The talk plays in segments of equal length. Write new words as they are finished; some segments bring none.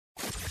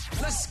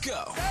Let's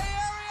go.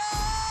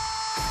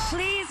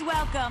 Please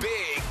welcome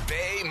Big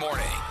Bay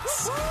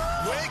Mornings.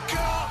 Wake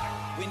up.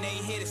 When they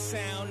hear the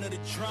sound of the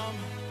drum,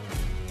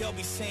 they'll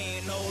be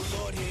saying, oh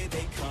Lord, here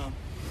they come.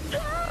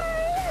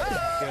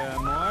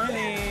 Good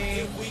morning.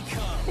 Here we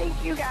come.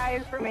 Thank you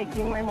guys for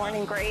making my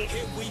morning great.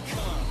 Here we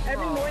come.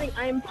 Every morning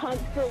I'm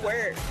pumped for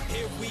work.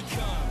 Here we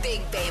come.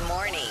 Big Bay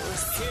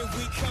Mornings. Here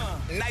we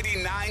come.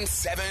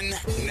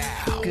 99.7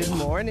 now. Good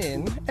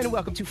morning, and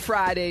welcome to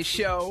Friday's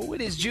show.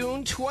 It is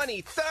June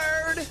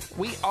 23rd.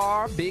 We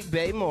are Big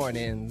Bay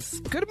Mornings.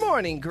 Good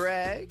morning,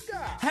 Greg.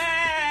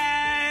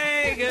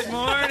 Hey, good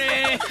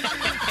morning.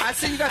 I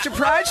see you got your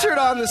Pride shirt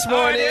on this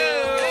morning.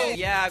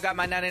 Yeah, I've got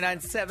my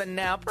 99.7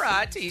 Now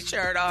Pride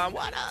t-shirt on.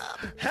 What up?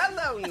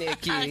 Hello,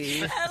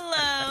 Nikki.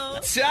 Hello.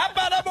 Top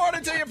of the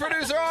morning to your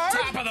producer, Art.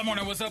 Top of the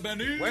morning, what's up,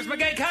 Andy? Where's my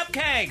gay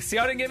cupcakes?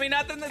 Y'all didn't give me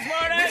nothing this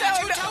morning? Where's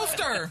your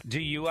toaster? Do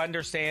you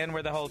understand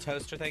where the whole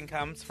toaster thing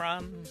comes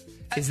from?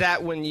 Is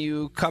that when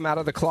you come out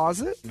of the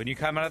closet? When you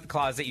come out of the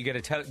closet, you get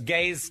a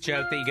gays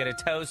joke that you get a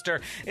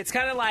toaster. It's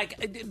kind of like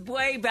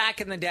way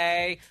back in the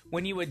day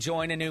when you would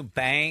join a new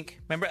bank.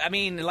 Remember? I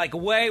mean, like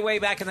way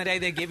back in the day,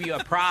 they give you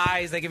a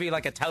prize. They give you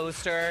like a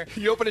toaster.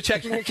 You open a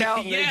checking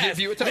account and Yes, they give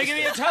you a toaster. They give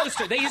you a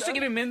toaster. They used to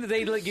give you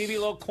they give you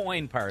a little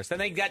coin purse. Then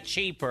they got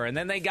cheaper, and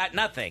then they got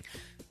nothing.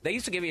 They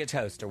used to give you a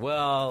toaster.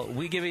 Well,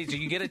 you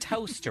get a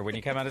toaster when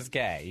you come out as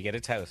gay. You get a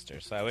toaster.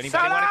 So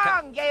anybody want to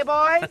come? gay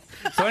boy.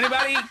 So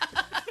anybody,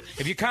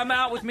 if you come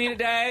out with me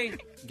today,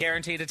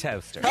 guaranteed a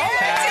toaster.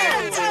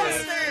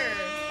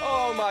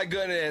 Oh, my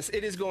goodness.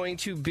 It is going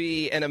to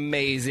be an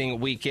amazing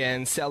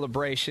weekend.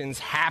 Celebrations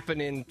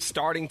happening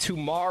starting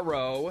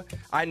tomorrow.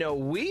 I know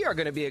we are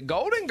going to be at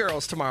Golden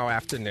Girls tomorrow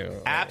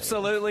afternoon.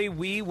 Absolutely.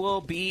 We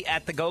will be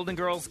at the Golden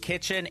Girls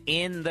Kitchen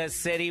in the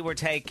city. We're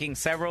taking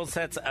several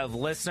sets of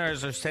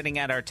listeners are sitting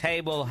at our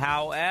table.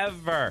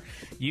 However,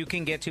 you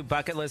can get to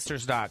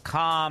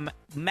bucketlisters.com.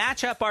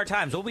 Match up our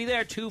times. We'll be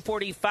there at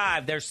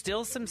 2:45. There's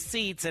still some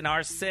seats in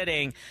our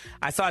sitting.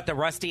 I saw at the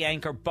Rusty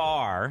Anchor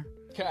Bar.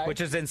 Okay.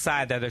 Which is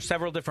inside there. There's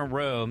several different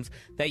rooms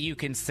that you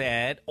can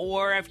sit.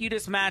 Or if you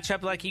just match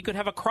up, like you could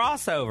have a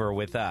crossover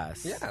with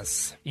us.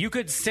 Yes. You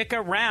could stick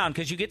around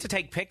because you get to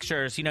take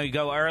pictures. You know, you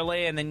go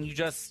early and then you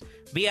just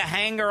be a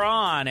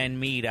hanger-on and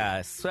meet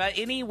us. So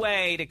any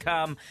way to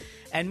come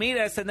and meet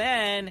us. And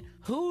then,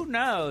 who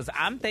knows?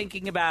 I'm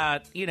thinking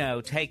about,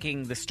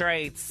 taking the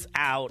straights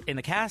out in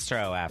the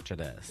Castro after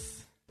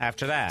this.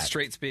 After that.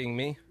 Straights being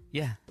me.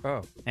 Yeah.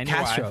 Oh, And your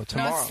Castro wife.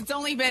 tomorrow. It's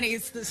only Benny.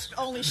 It's the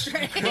only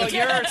straight. Well,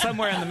 you're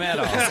somewhere in the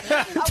middle.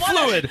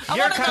 Fluid.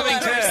 You're coming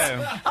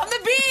too. I'm the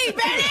bee,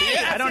 Benny.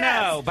 I don't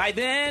know. By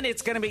then,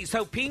 it's going to be...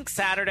 So, Pink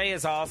Saturday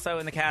is also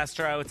in the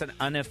Castro. It's an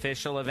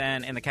unofficial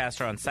event in the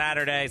Castro on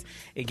Saturdays.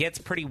 It gets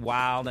pretty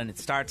wild, and it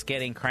starts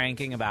getting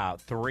cranking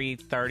about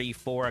 3:30,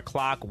 4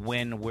 o'clock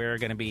when we're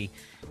going to be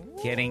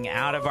getting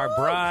out of our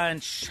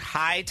brunch.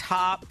 High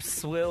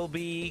Tops will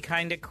be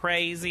kind of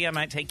crazy. I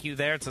might take you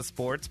there. It's a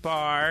sports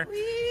bar.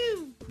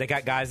 They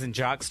got guys in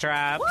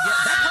jockstraps. Yeah,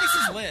 that place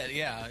is lit,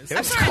 yeah.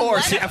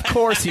 Of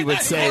course he would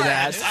say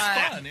that. It's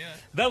fun, yeah.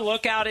 The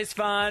Lookout is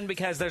fun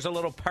because there's a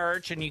little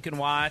perch and you can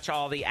watch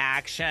all the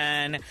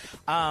action.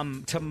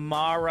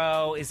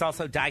 Tomorrow is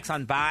also Dykes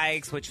on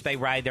Bikes, which they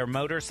ride their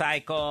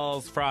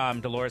motorcycles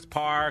from Dolores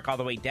Park all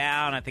the way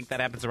down. I think that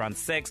happens around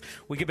 6.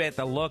 We could be at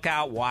the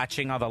Lookout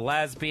watching all the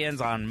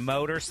lesbians on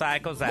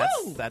motorcycles.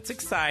 That's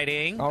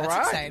exciting. All That's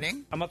right.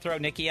 exciting. I'm going to throw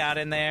Nikki out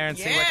in there and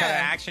see what kind of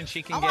action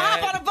she can I'm get.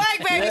 gonna hop on a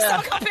bike, baby. Yeah.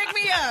 So come pick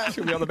me up.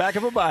 She'll be on the back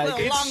of a bike.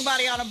 Little long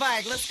body on a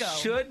bike. Let's go.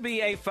 Should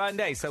be a fun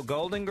day. So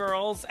Golden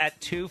Girls at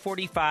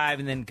 2:45,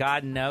 and then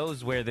God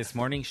knows where this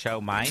morning show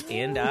might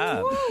end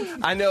up.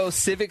 I know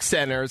Civic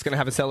Center is going to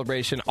have a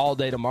celebration all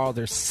day tomorrow.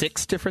 There's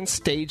 6 different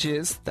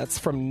stages. That's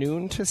from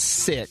noon to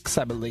 6,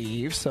 I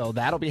believe. So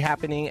that'll be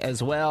happening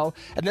as well.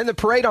 And then the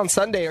parade on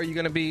Sunday. Are you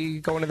going to be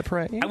going to the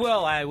parade? I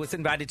will. I was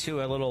invited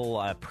to a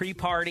little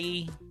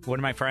pre-party. One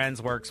of my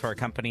friends works for a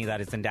company that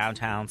is in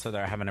downtown, so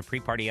they're having a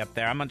pre-party up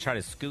there. I'm going to try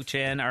to scooch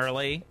in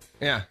early.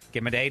 Yeah.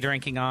 Get my day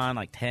drinking on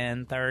like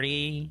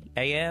 10:30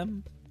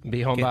 a.m.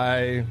 Be home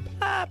by...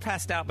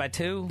 Passed out by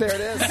 2. There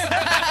it is.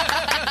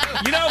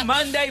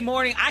 Monday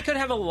morning, I could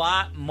have a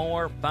lot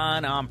more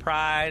fun on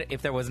Pride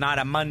if there was not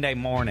a Monday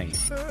morning.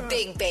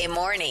 Big Bay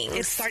Mornings.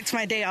 It starts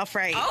my day off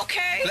right.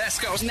 Okay. Let's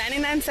go.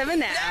 99.7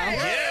 now.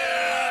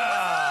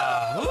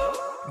 Yeah!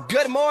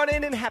 Good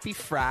morning and happy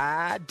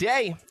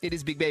Friday. It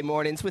is Big Bay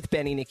Mornings with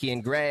Benny, Nikki,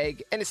 and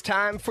Greg. And it's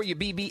time for your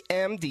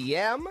BBM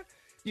DM.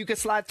 You can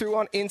slide through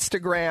on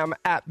Instagram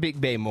at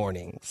Big Bay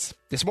Mornings.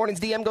 This morning's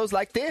DM goes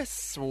like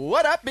this.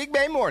 What up, Big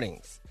Bay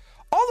Mornings?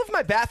 All of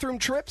my bathroom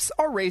trips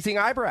are raising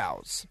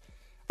eyebrows.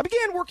 I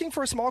began working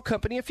for a small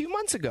company a few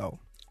months ago.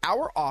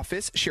 Our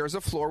office shares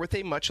a floor with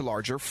a much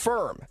larger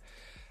firm.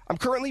 I'm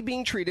currently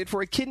being treated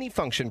for a kidney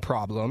function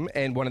problem,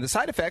 and one of the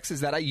side effects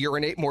is that I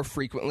urinate more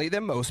frequently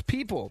than most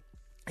people.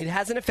 It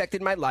hasn't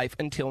affected my life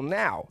until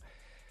now.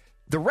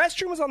 The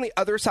restroom is on the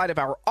other side of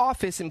our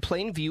office in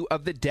plain view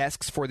of the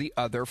desks for the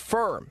other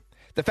firm.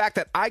 The fact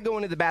that I go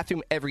into the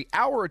bathroom every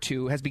hour or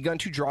two has begun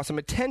to draw some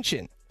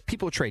attention.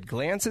 People trade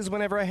glances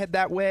whenever I head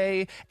that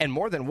way. And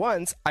more than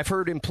once, I've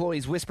heard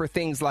employees whisper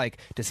things like,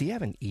 does he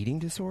have an eating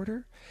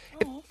disorder?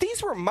 If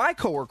these were my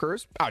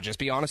coworkers, I'll just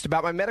be honest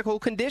about my medical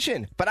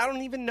condition. But I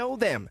don't even know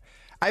them.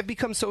 I've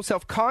become so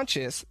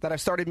self-conscious that I've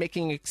started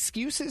making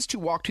excuses to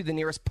walk to the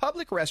nearest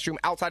public restroom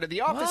outside of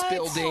the office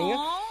building,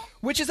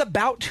 which is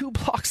about 2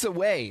 blocks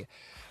away.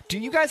 Do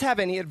you guys have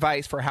any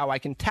advice for how I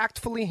can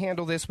tactfully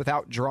handle this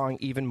without drawing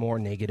even more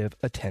negative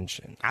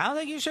attention? I don't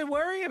think you should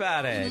worry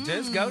about it.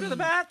 Just go to the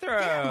bathroom.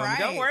 Yeah, right.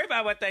 Don't worry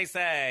about what they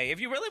say. If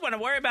you really want to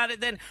worry about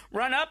it, then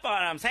run up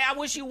on them. Say, I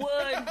wish you would.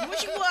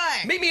 What you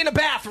want? Meet me in the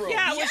bathroom.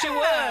 Yeah, I wish you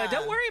would.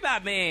 Don't worry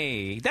about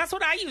me. That's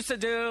what I used to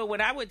do when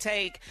I would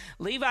take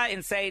Levi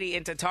and Sadie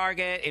into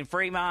Target in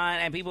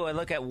Fremont, and people would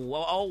look at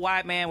old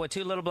white man with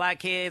 2 little black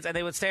kids, and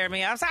they would stare at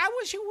me. I was like, I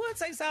wish you would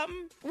say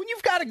something. When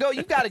you've got to go,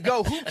 you've got to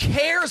go. Who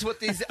cares what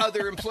these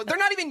other employees... They're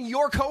not even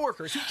your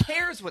coworkers. Who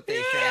cares what they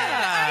think?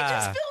 I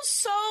just feel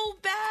so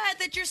bad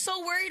that you're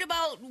so worried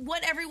about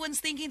what everyone's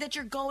thinking, that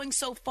you're going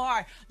so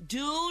far.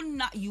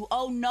 You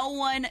owe no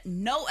one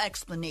no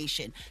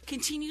explanation.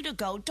 Continue to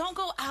go. Don't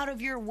go out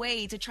of your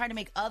way to try to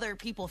make other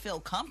people feel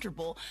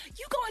comfortable.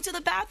 You go into the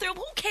bathroom.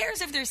 Who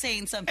cares if they're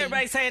saying something?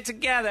 Everybody say it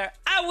together.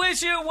 I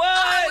wish you would.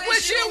 I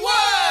wish you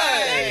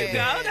would. There you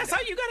go. That's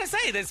all you got to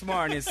say this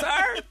morning,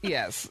 sir.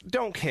 Yes,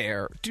 don't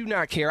care. Do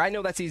not care. I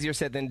know that's easier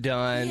said than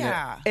done.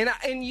 Yeah.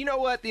 And you know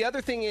what? The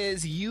other thing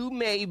is you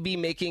may be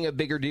making a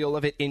bigger deal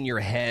of it in your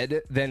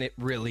head than it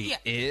really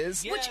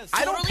is. Which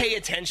I don't totally- pay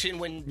attention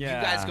when you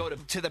guys go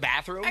to the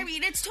bathroom. I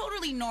mean, it's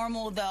totally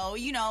normal, though.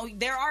 You know,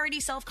 they're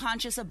already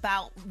self-conscious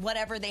about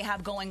whatever they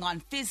have going on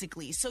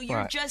physically. So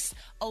you're just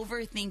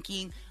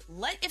overthinking.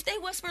 If they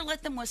whisper,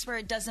 let them whisper.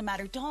 It doesn't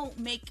matter. Don't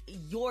make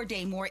your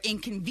day more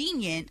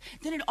inconvenient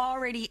than it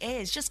already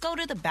is. Just go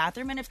to the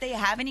bathroom, and if they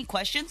have any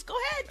questions, go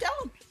ahead.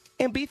 Don't.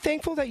 And be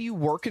thankful that you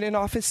work in an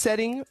office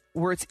setting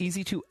where it's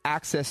easy to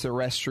access a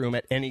restroom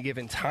at any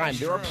given time.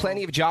 There are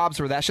plenty of jobs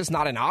where that's just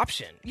not an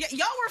option. Y'all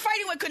were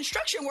fighting with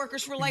construction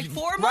workers for like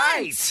 4 months.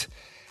 Right.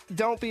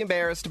 Don't be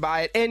embarrassed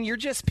by it. And you're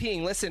just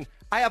peeing. Listen,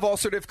 I have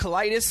ulcerative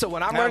colitis, so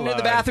when I'm running to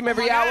the bathroom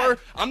every hour,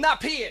 I'm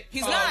not peeing.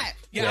 He's not.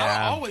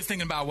 Yeah, I'm always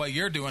thinking about what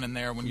you're doing in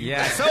there when you.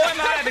 Yeah, so am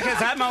I, because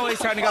I'm always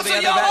trying to go to the So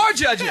other y'all bathroom. are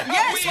judging.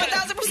 Yes,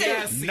 1,000%.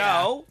 Yes.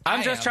 No,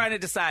 I'm I just am. trying to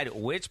decide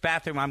which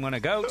bathroom I'm going to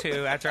go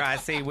to after I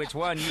see which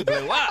one you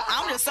blew up.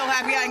 I'm just so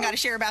happy I ain't got to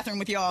share a bathroom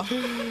with y'all.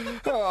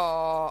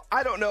 Oh,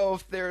 I don't know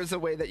if there's a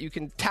way that you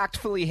can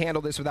tactfully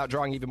handle this without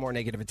drawing even more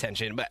negative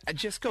attention, but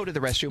just go to the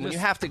restroom. When you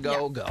have to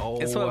go, go.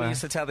 It's what we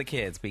used to tell the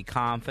kids. Be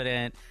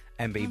confident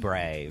and be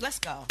brave. Let's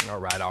go. All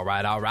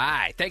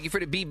right. Thank you for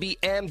the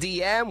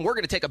BBMDM. We're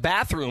going to take a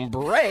bathroom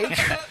break.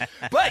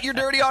 But your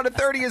Dirty on the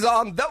 30 is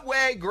on the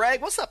way.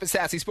 Greg, what's up in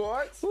Sassy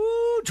Sports?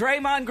 Ooh,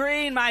 Draymond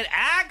Green might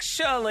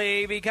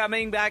actually be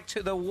coming back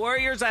to the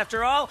Warriors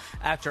after all,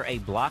 after a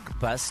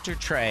blockbuster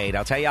trade.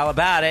 I'll tell you all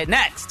about it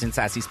next in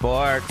Sassy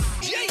Sports.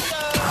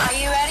 Are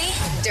you ready?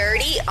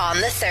 Dirty on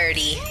the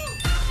 30.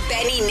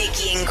 Benny,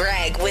 Nikki, and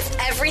Greg with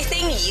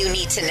everything you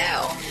need to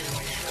know.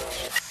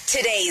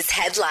 Today's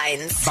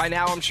headlines. By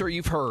now, I'm sure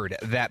you've heard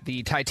that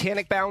the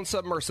Titanic-bound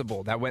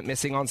submersible that went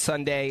missing on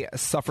Sunday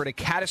suffered a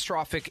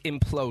catastrophic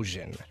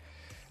implosion.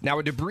 Now,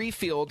 a debris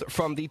field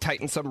from the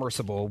Titan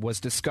submersible was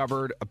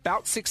discovered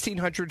about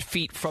 1,600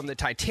 feet from the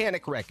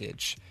Titanic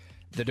wreckage.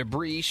 The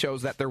debris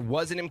shows that there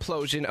was an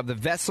implosion of the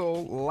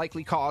vessel,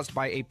 likely caused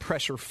by a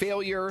pressure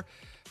failure.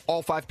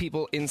 All 5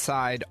 people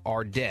inside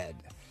are dead.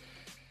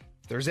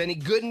 If there's any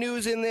good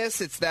news in this,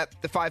 it's that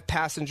the 5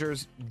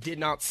 passengers did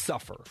not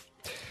suffer.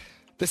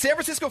 The San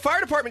Francisco Fire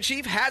Department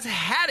chief has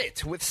had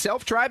it with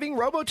self-driving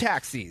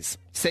robo-taxis,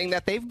 saying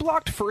that they've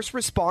blocked first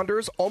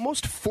responders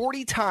almost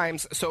 40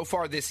 times so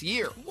far this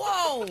year.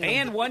 Whoa.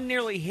 And one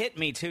nearly hit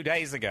me 2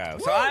 days ago.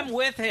 So I'm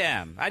with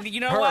him. You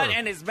know what?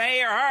 And his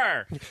mayor,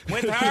 her.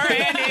 With her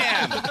and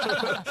him.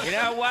 You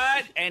know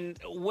what? And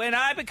when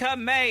I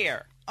become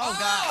mayor, Oh,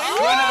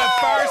 God. one of the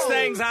first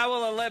things I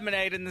will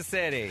eliminate in the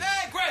city.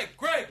 Hey, Greg.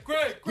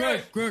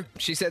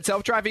 She said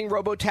self-driving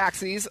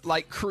robo-taxis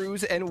like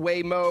Cruise and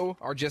Waymo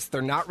are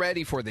they're not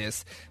ready for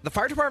this. The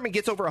fire department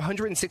gets over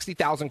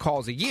 160,000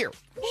 calls a year.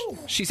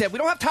 She said, we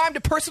don't have time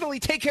to personally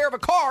take care of a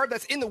car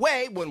that's in the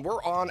way when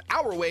we're on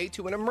our way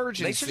to an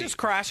emergency. They should just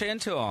crash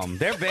into them.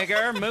 They're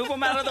bigger. Move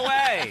them out of the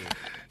way.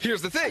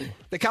 Here's the thing.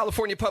 The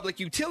California Public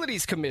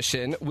Utilities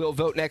Commission will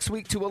vote next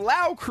week to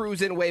allow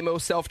Cruise and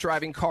Waymo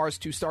self-driving cars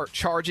to start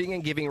charging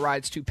and giving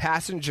rides to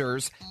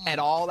passengers at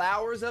all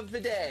hours of the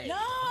day.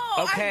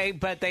 No. Okay,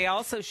 but they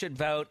also should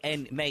vote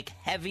and make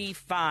heavy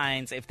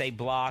fines if they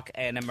block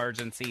an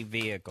emergency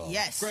vehicle.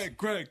 Yes.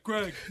 Greg.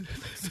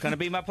 It's going to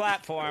be my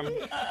platform.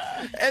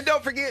 And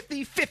don't forget,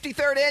 the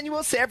 53rd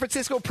annual San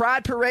Francisco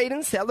Pride Parade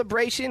and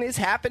Celebration is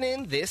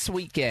happening this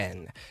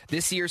weekend.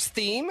 This year's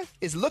theme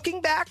is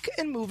looking back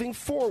and moving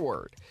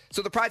forward.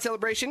 So the Pride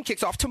Celebration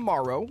kicks off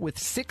tomorrow with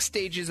 6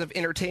 stages of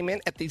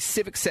entertainment at the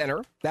Civic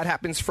Center. That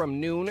happens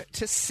from noon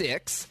to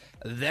 6.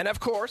 Then, of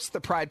course,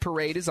 the Pride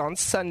Parade is on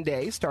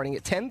Sunday, starting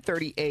at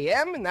 10:30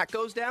 a.m., and that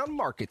goes down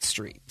Market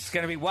Street. It's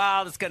going to be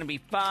wild. It's going to be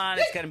fun.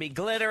 It's going to be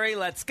glittery.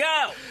 Let's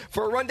go.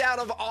 For a rundown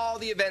of all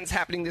the events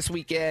happening this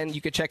weekend,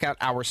 you can check out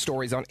our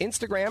stories on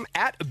Instagram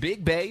at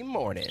Big Bay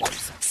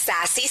Mornings.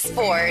 Sassy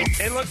Sports.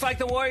 It looks like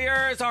the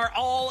Warriors are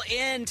all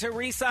in to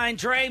re-sign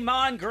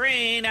Draymond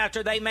Green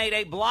after they made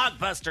a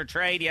blockbuster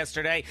trade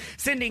yesterday,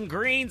 sending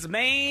Green's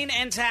main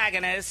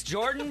antagonist,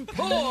 Jordan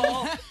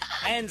Poole,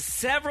 and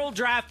several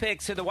draft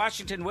picks to the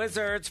Washington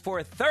Wizards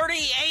for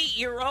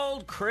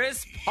 38-year-old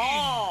Chris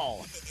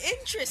Paul.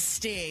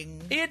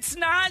 Interesting. It's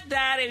not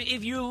that.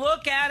 If you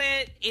look at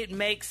it, it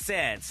makes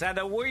sense. Now,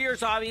 the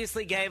Warriors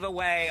obviously gave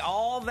away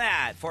all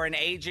that for an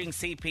aging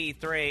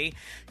CP3.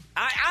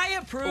 I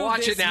approve.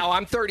 Watch it now.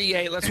 I'm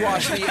 38. Let's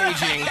watch the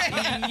aging.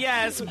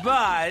 Yes,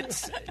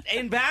 but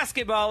in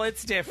basketball,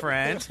 it's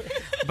different.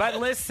 But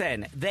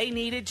listen, they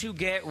needed to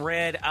get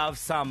rid of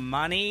some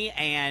money,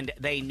 and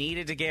they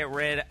needed to get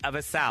rid of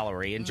a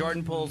salary. And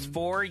Jordan Poole's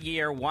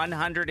 4-year,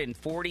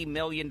 $140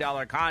 million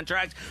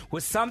contract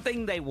was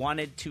something they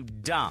wanted to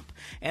dump.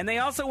 And they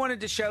also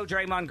wanted to show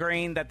Draymond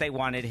Green that they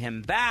wanted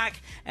him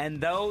back. And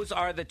those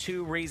are the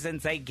two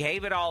reasons they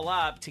gave it all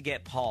up to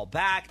get Paul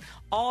back.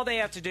 All they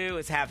have to do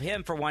is have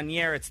him for 1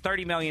 year. It's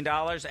 $30 million,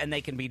 and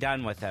they can be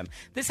done with him.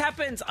 This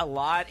happens a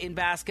lot in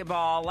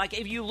basketball. Like,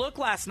 if you look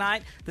last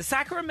night, the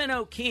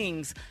Sacramento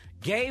Kings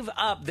gave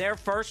up their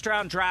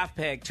first-round draft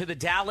pick to the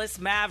Dallas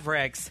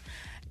Mavericks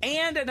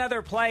and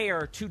another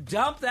player to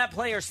dump that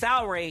player's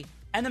salary,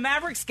 and the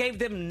Mavericks gave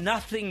them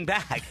nothing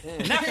back.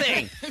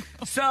 Nothing.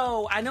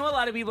 So I know a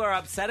lot of people are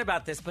upset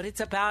about this, but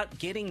it's about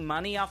getting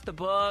money off the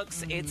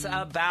books. It's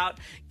about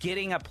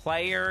getting a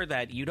player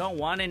that you don't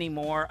want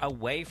anymore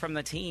away from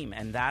the team,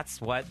 and that's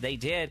what they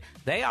did.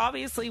 They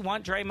obviously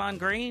want Draymond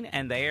Green,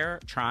 and they're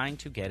trying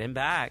to get him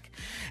back.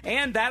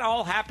 And that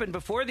all happened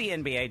before the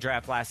NBA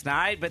draft last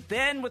night, but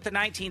then with the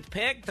 19th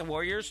pick, the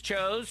Warriors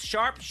chose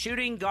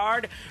sharpshooting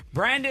guard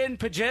Brandon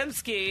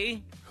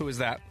Pajemski. Who is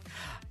that?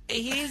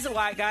 He's a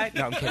white guy.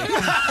 No, I'm kidding. Dude,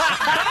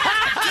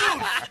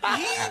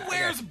 he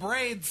wears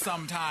braids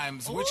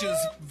sometimes, which is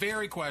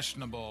very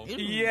questionable.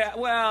 Yeah,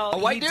 well, A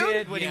white he dude?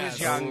 did when he was Yes.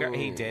 younger.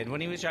 He did when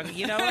he was younger.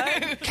 You know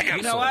what?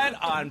 You know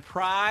what? On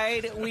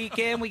Pride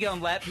weekend, we gonna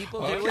let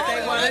people do what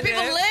they want Let to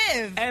people do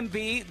live. and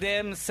be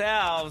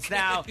themselves.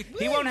 Now,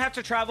 he won't have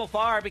to travel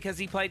far because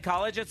he played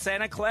college at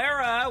Santa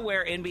Clara,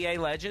 where NBA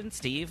legend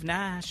Steve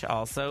Nash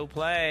also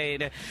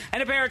played.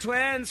 And a pair of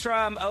twins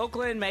from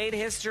Oakland made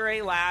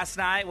history last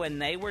night when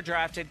they were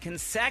drafted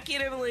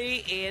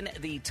consecutively in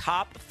the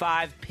top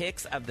 5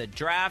 picks of the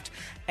draft.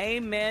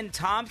 Amen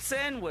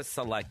Thompson was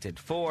selected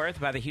 4th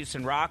by the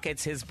Houston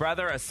Rockets. His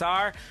brother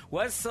Asar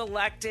was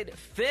selected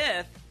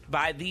 5th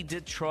by the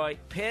Detroit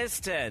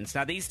Pistons.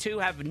 Now, these two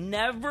have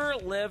never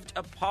lived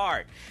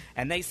apart,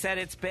 and they said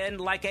it's been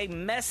like a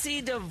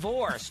messy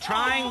divorce,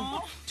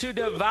 trying to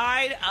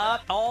divide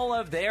up all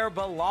of their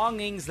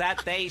belongings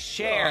that they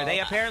share.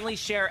 They apparently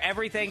share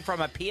everything from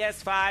a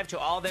PS5 to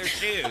all their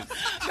shoes.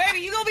 Baby,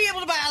 you're going to be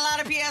able to buy a lot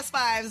of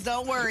PS5s,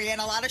 don't worry,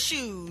 and a lot of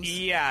shoes.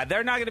 Yeah,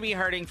 they're not going to be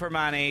hurting for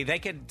money. They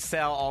could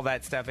sell all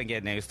that stuff and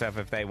get new stuff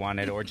if they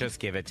wanted, or just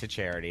give it to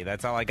charity.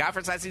 That's all I got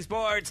for Sassy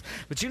Sports.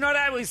 But you know what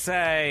I always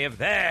say, if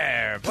they're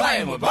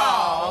playing with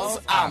balls,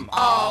 I'm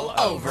all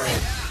over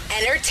it.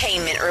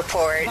 Entertainment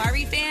Report.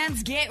 Barbie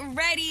fans, get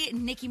ready.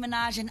 Nicki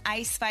Minaj and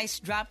Ice Spice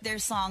dropped their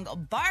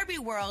song Barbie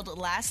World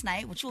last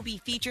night, which will be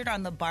featured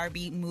on the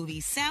Barbie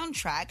movie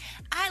soundtrack.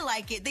 I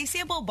like it. They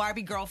sample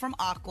Barbie Girl from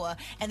Aqua,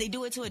 and they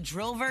do it to a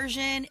drill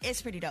version.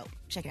 It's pretty dope.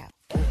 Check it out.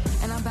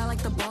 And I'm bad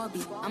like the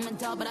Barbie. I'm a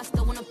doll, but I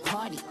still wanna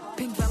party.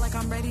 Pink felt like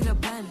I'm ready to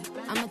bend.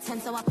 I'm a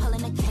 10, so I pull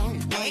in a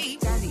can. Hey.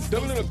 Get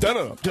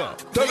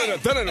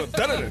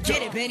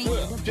it, Benny.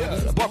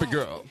 Yeah, Barbie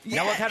girl.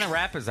 Now, what kind of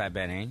rap is that,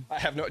 Benny? I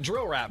have no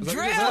drill rap. Drill.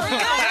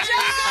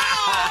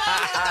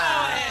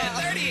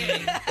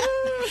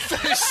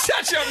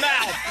 Shut your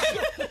mouth.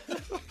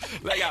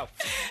 Let go.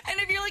 And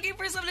if you're looking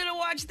for something to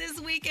watch this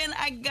weekend,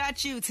 I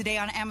got you. Today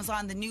on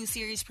Amazon, the new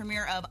series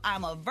premiere of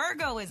I'm a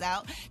Virgo is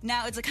out.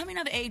 Now, it's a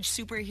coming-of-age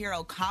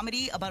superhero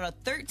comedy about a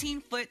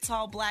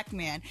 13-foot-tall black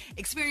man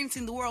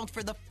experiencing the world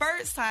for the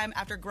first time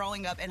after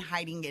growing up and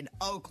hiding in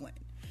Oakland.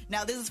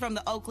 Now, this is from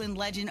the Oakland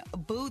legend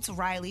Boots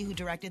Riley, who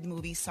directed the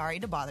movie Sorry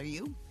to Bother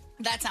You.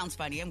 That sounds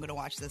funny. I'm going to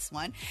watch this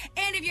one.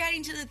 And if you're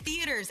heading to the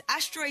theaters,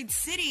 Asteroid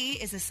City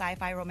is a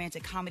sci-fi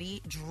romantic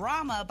comedy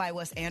drama by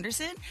Wes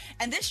Anderson.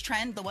 And this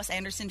trend, the Wes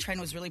Anderson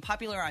trend, was really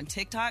popular on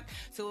TikTok.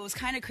 So it was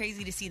kind of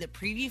crazy to see the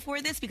preview for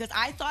this because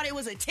I thought it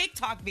was a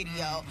TikTok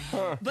video.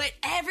 But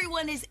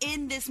everyone is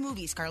in this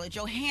movie. Scarlett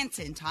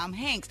Johansson, Tom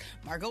Hanks,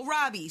 Margot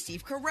Robbie,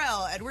 Steve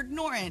Carell, Edward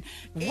Norton.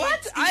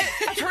 What?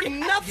 I've heard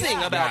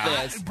nothing about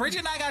this. Bridget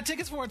and I got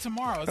tickets for it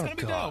tomorrow. It's going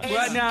to be dope.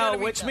 Well, no,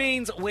 which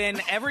means when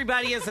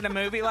everybody is in a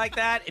movie like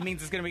that, it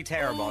means it's going to be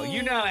terrible.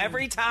 You know,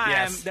 every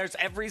time there's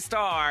every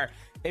star,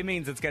 it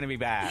means it's going to be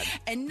bad.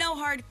 And No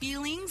Hard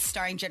Feelings,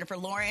 starring Jennifer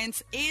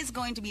Lawrence, is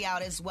going to be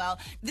out as well.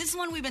 This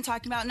one we've been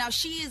talking about. Now,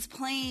 she's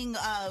playing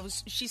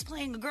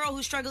a girl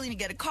who's struggling to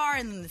get a car,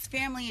 and then this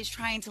family is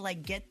trying to,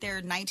 like, get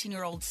their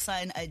 19-year-old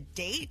son a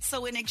date.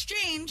 So in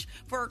exchange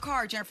for a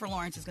car, Jennifer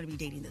Lawrence is going to be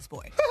dating this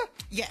boy.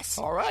 Yes.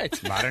 All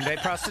right. Modern day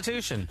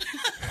prostitution.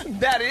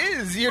 That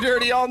is You're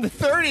Dirty on the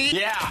 30.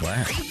 Yeah.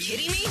 Are you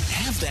kidding me?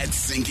 Have that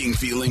sinking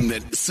feeling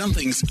that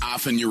something's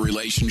off in your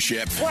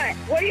relationship. What?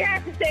 What do you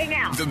have to say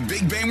now? The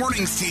Big Bay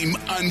Mornings team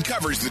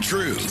uncovers the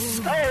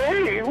truth.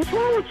 Hey, what's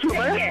wrong with you,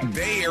 man?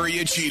 Bay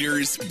Area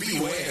cheaters,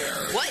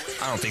 beware. What?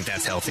 I don't think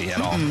that's healthy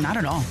at all. Not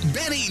at all.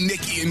 Benny,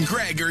 Nikki, and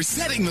Greg are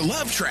setting the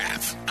love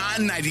trap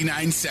on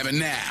 99.7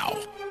 now.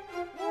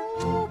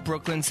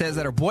 Brooklyn says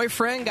that her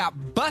boyfriend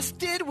got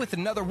busted with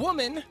another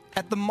woman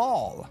at the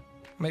mall.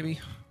 Maybe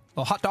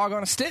a hot dog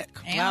on a stick.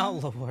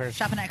 Oh, Lord.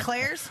 Shopping at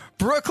Claire's?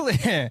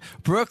 Brooklyn,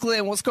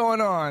 what's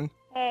going on?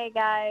 Hey,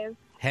 guys.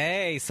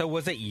 Hey, so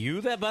was it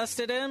you that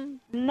busted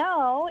him?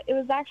 No, it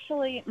was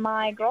actually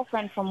my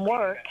girlfriend from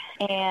work,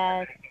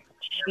 and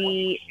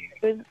it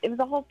was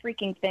a whole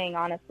freaking thing,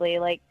 honestly.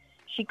 Like,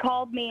 she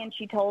called me and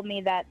she told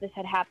me that this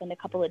had happened a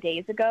couple of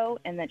days ago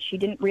and that she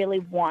didn't really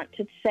want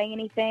to say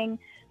anything,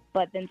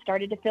 but then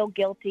started to feel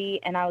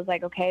guilty, and I was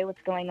like, okay,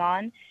 what's going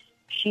on?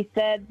 She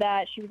said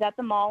that she was at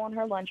the mall on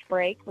her lunch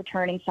break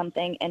returning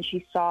something, and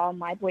she saw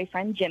my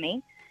boyfriend,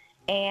 Jimmy,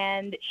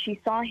 and she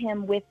saw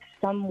him with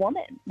some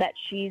woman that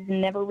she's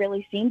never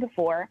really seen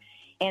before,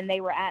 and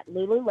they were at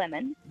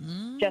Lululemon,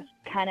 just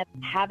kind of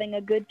having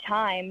a good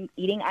time,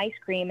 eating ice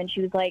cream, and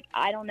she was like,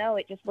 I don't know,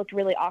 it just looked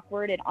really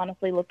awkward. It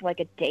honestly looked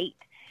like a date.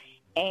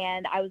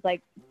 And I was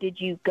like, did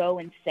you go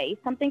and say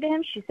something to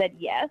him? She said,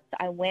 yes.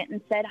 I went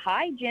and said,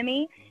 hi,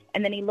 Jimmy.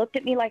 And then he looked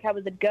at me like I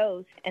was a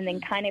ghost and then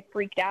kind of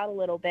freaked out a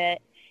little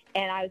bit.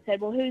 And I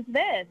said, well, who's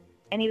this?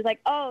 And he was like,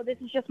 oh, this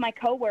is just my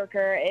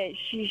coworker.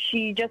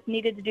 She just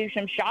needed to do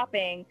some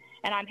shopping,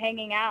 and I'm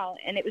hanging out.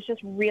 And it was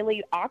just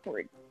really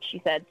awkward,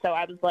 she said. So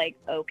I was like,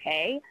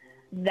 okay,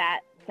 that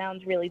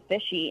sounds really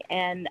fishy.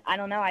 And I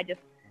don't know, I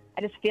just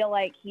feel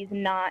like he's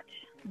not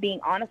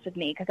being honest with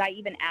me, because I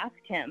even asked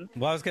him.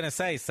 Well, I was going to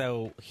say,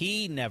 so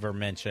he never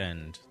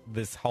mentioned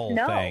this whole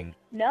thing.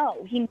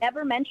 No, he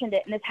never mentioned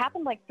it. And this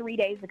happened like 3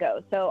 days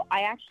ago. So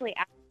I actually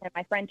asked him,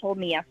 my friend told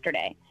me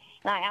yesterday,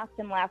 and I asked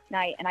him last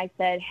night, and I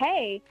said,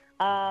 hey,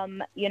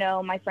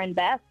 my friend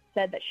Beth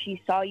said that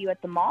she saw you at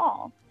the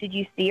mall. Did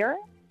you see her?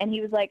 And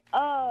he was like,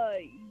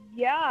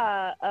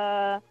 yeah,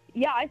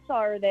 I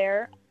saw her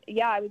there.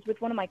 Yeah, I was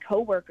with one of my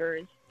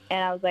coworkers.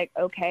 And I was like,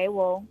 okay,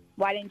 well,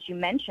 why didn't you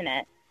mention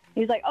it? He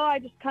was like, oh, I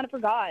just kind of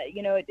forgot.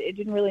 It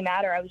didn't really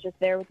matter. I was just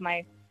there with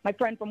my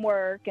friend from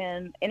work.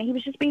 And he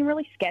was just being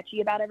really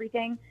sketchy about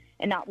everything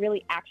and not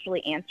really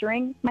actually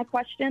answering my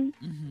question.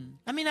 Mm-hmm.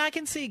 I mean, I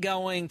can see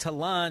going to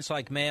lunch,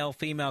 like male,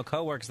 female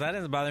coworkers. That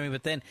doesn't bother me.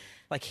 But then,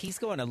 like, he's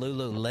going to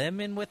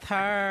Lululemon with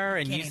her.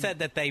 And you said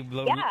that they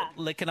were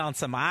licking on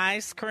some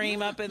ice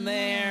cream up in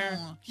there.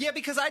 Yeah,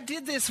 because I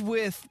did this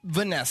with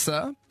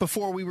Vanessa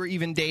before we were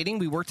even dating.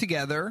 We worked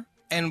together.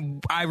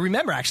 And I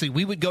remember, actually,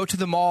 we would go to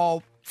the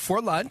mall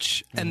for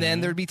lunch, and then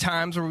there'd be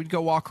times where we'd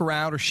go walk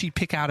around, or she'd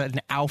pick out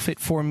an outfit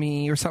for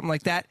me or something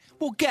like that.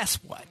 Well, guess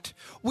what?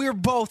 We're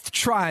both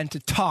trying to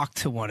talk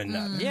to one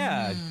another.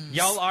 Yeah.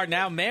 Y'all are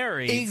now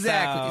married.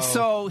 Exactly.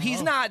 So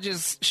he's not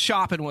just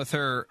shopping with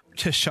her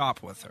to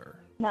shop with her.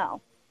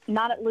 No,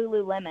 not at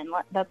Lululemon.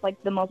 That's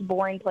like the most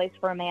boring place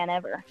for a man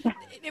ever.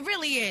 It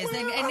really is. Well,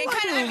 and it like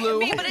kind of,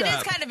 Lulu. but it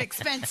is kind of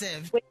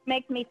expensive. Which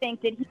makes me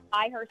think, did he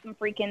buy her some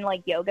freaking,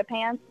 like, yoga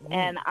pants?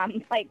 And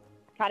I'm, like,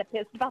 kind of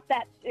pissed about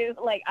that, too.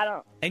 Like, I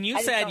don't... And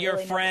you said your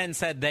friend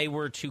said they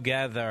were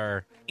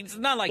together. It's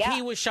not like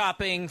he was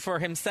shopping for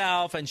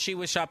himself and she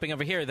was shopping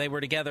over here. They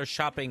were together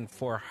shopping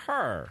for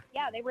her.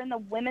 Yeah, they were in the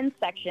women's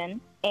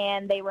section,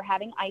 and they were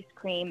having ice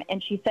cream,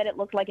 and she said it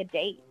looked like a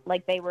date.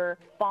 Like, they were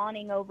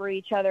fawning over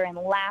each other and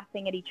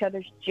laughing at each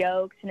other's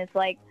jokes, and it's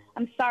like,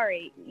 I'm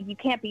sorry, you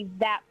can't be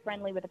that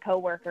friendly with a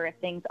coworker if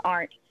things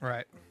aren't.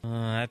 Right.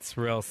 That's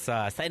real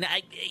sus. And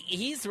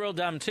he's real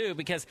dumb, too,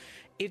 because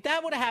if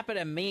that would have happened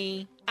to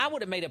me, I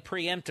would have made a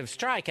preemptive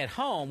strike at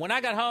home. When I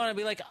got home, I'd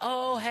be like,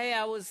 oh, hey,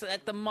 I was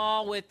at the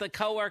mall with the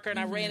coworker and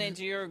I ran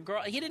into your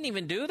girl. He didn't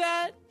even do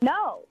that?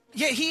 No.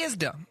 Yeah, he is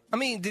dumb. I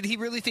mean, did he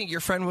really think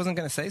your friend wasn't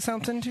going to say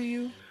something to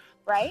you?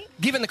 Right?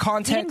 Given the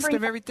context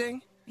of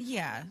everything?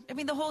 Yeah. I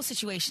mean, the whole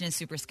situation is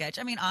super sketch.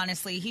 I mean,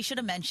 honestly, he should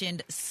have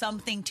mentioned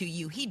something to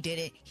you. He did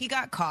it. He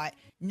got caught.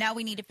 Now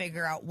we need to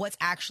figure out what's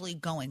actually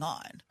going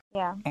on.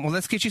 Yeah. Well,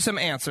 let's get you some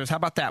answers. How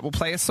about that? We'll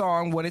play a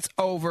song. When it's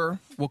over,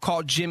 we'll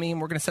call Jimmy, and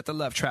we're going to set the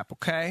love trap,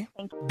 okay?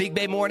 Thank you. Big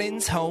Bay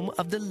Mornings, home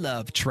of the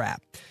love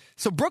trap.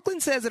 So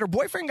Brooklyn says that her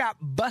boyfriend got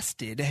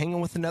busted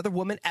hanging with another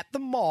woman at the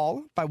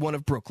mall by one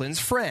of Brooklyn's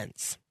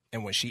friends.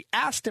 And when she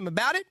asked him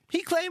about it,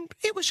 he claimed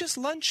it was just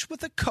lunch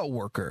with a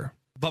coworker.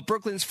 But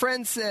Brooklyn's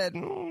friend said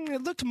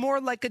it looked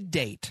more like a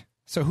date.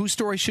 So whose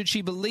story should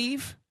she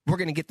believe? We're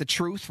going to get the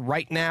truth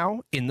right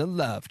now in the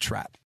love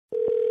trap.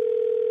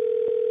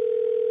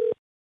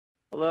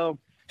 Hello.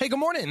 Hey, good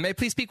morning. May I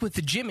please speak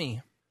with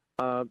Jimmy?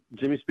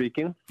 Jimmy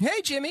speaking.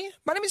 Hey, Jimmy.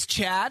 My name is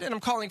Chad, and I'm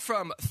calling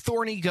from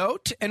Thorny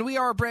Goat, and we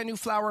are a brand new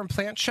flower and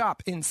plant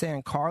shop in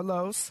San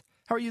Carlos.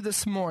 How are you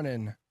this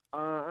morning?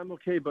 I'm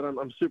okay, but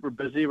I'm super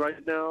busy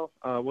right now.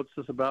 What's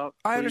this about?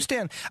 I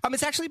understand.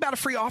 It's actually about a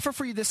free offer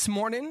for you this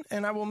morning,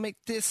 and I will make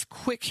this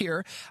quick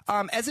here.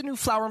 As a new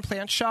flower and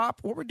plant shop,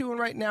 what we're doing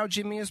right now,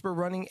 Jimmy, is we're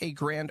running a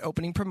grand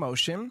opening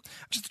promotion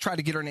just to try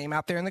to get our name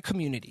out there in the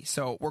community.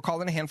 So we're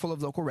calling a handful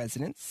of local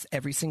residents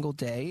every single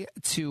day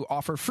to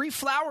offer free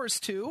flowers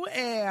to,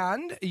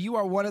 and you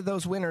are one of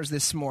those winners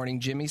this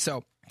morning, Jimmy.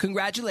 So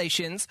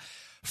congratulations.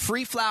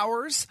 Free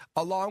flowers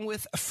along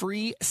with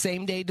free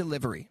same-day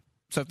delivery.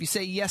 So if you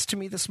say yes to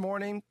me this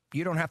morning,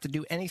 you don't have to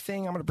do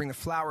anything. I'm going to bring the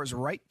flowers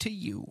right to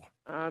you.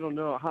 I don't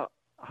know.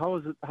 How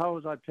was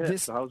I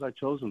picked? How was I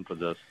chosen for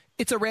this?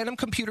 It's a random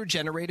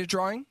computer-generated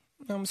drawing.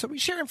 So we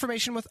share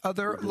information with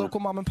other local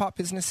mom-and-pop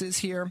businesses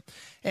here.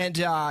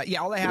 And,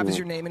 all I have is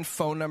your name and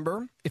phone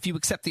number. If you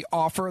accept the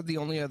offer, the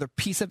only other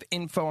piece of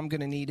info I'm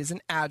going to need is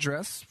an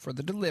address for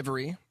the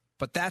delivery.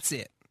 But that's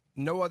it.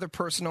 No other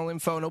personal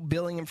info, no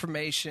billing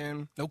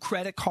information, no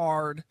credit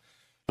card.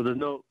 So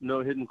there's no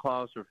hidden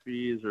costs or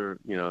fees or,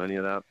 any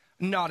of that?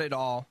 Not at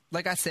all.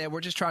 Like I said,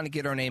 we're just trying to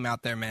get our name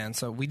out there, man.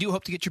 So we do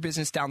hope to get your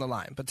business down the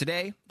line. But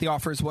today, the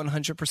offer is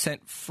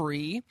 100%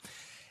 free.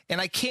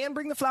 And I can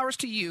bring the flowers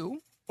to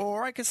you,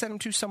 or I can send them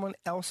to someone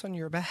else on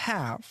your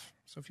behalf.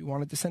 So if you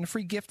wanted to send a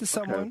free gift to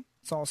someone,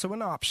 It's also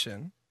an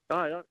option.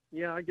 I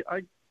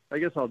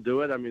guess I'll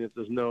do it. I mean, if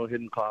there's no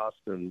hidden cost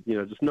and,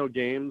 just no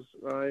games,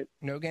 right?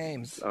 No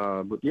games.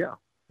 But yeah.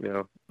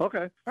 Okay.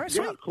 All right,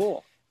 sweet. Yeah,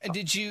 cool. And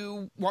did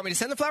you want me to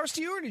send the flowers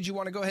to you, or did you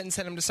want to go ahead and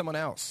send them to someone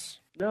else?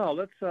 No,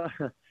 let's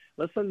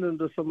send them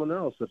to someone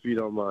else if you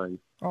don't mind.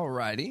 All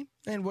righty.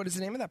 And what is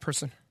the name of that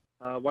person?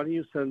 Why don't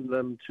you send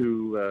them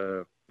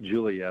to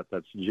Juliet?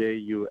 That's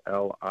Juliette.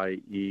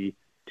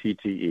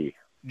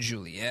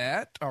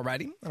 Juliet. All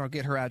righty. And I'll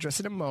get her address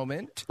in a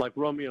moment. Like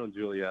Romeo and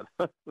Juliet.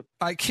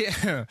 I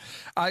can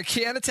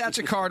attach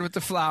a card with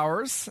the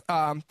flowers.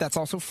 That's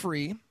also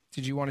free.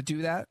 Did you want to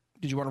do that?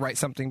 Did you want to write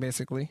something,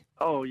 basically?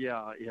 Oh,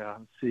 yeah.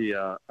 See,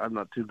 I'm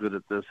not too good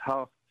at this.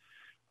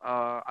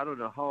 I don't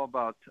know. How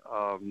about,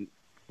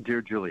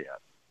 Dear Juliet,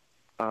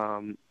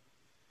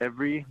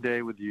 every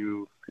day with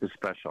you is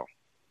special.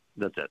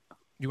 That's it.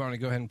 You want to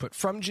go ahead and put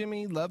from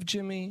Jimmy, love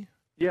Jimmy?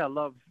 Yeah,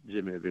 love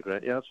Jimmy would be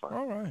great. Yeah, that's fine.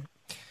 All right.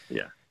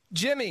 Yeah.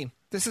 Jimmy,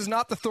 this is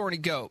not the Thorny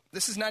Goat.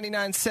 This is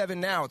 99.7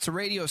 Now. It's a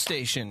radio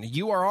station.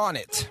 You are on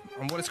it,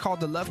 on what is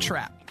called the Love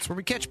Trap. It's where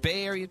we catch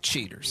Bay Area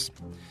cheaters.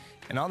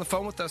 And on the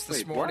phone with us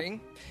this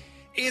morning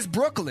is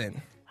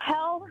Brooklyn.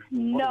 Hell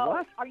no.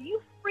 What? Are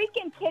you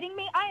freaking kidding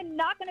me? I am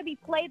not going to be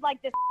played like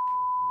this.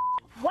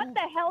 What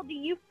the hell do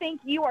you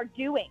think you are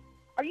doing?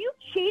 Are you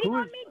cheating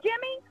on me,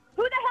 Jimmy?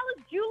 Who the hell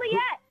is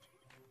Juliet?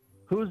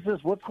 Who's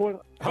this? What's going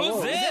on?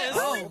 Who's this?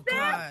 Oh,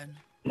 God.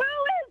 Who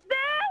is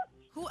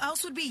this? Who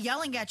else would be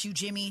yelling at you,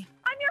 Jimmy?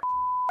 I'm your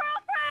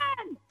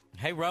girlfriend.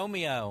 Hey,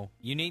 Romeo,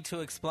 you need to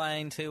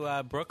explain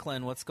to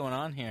Brooklyn what's going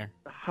on here.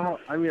 How?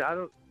 I mean, I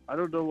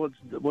don't know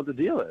what the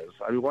deal is.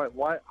 I mean, why?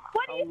 What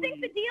do you think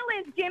the deal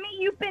is, Jimmy?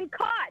 You've been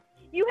caught.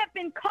 You have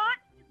been caught.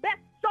 Beth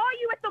saw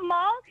you at the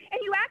mall,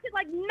 and you acted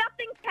like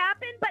nothing's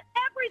happened, but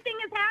everything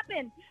has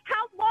happened.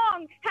 How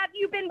long have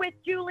you been with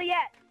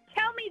Juliet?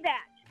 Tell me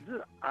that.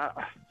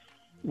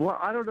 Well,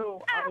 I don't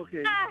know.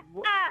 Okay.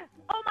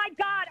 Oh, my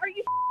God. Are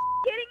you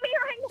kidding me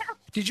right now?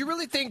 Did you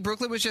really think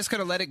Brooklyn was just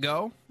going to let it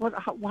go? What?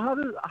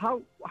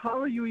 How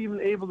are you even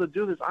able to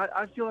do this?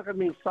 I feel like I'm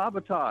being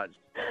sabotaged.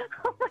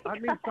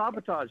 I'm being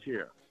sabotaged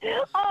here.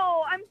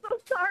 Oh, I'm so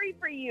sorry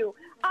for you.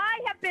 I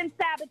have been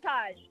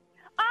sabotaged.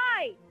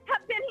 I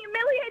have been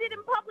humiliated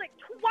in public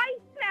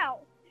twice now.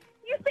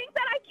 You think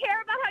that I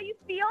care about how you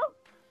feel?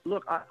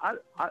 Look, I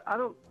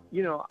don't,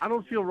 I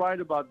don't feel right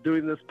about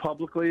doing this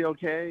publicly,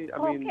 okay?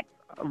 I mean,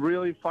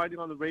 really fighting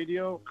on the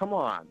radio? Come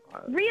on.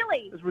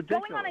 Really? It's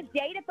ridiculous. Going on a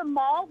date at the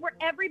mall where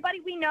everybody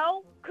we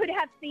know could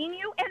have seen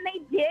you, and they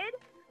did?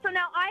 So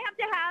now I have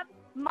to have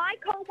my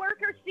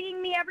coworker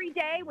seeing me every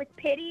day with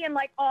pity and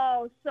like,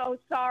 oh, so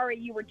sorry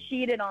you were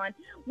cheated on.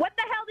 What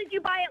the hell did you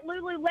buy at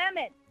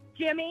Lululemon,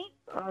 Jimmy?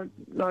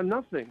 No,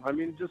 nothing. I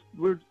mean,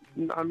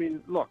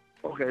 look,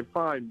 okay,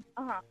 fine.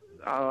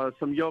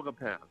 Some yoga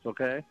pants,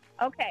 okay?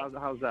 Okay.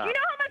 How's that? You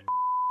know how much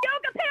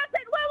yoga pants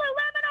at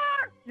Lululemon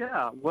are?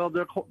 Yeah, well,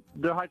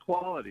 they're high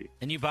quality.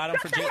 And you bought them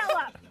Shut for the hell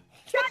up.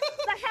 Shut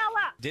the hell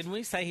up. Didn't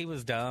we say he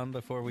was dumb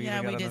before we Yeah,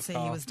 even got we on did this say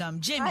call? he was dumb.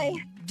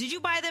 Jimmy, did you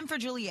buy them for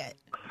Juliet?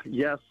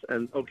 Yes,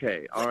 and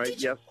okay, all right,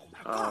 yes.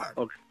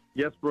 Okay,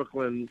 yes,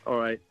 Brooklyn, all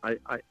right, I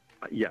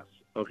yes,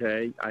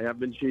 okay. I have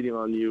been cheating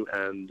on you,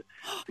 and,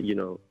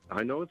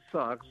 I know it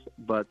sucks,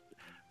 but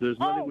there's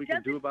nothing we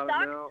can do about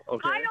it now.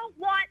 Okay. I don't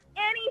want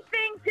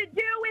anything to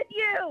do with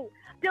you.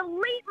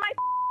 Delete my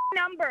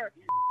number.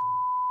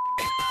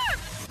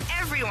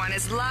 Everyone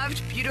is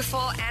loved,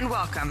 beautiful, and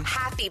welcome.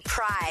 Happy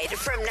Pride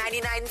from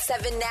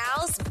 99.7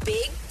 Now's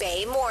Big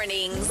Bay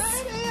Mornings.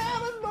 Baby, I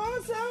was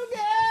born so gay.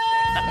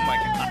 Oh, my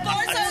God.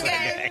 Born so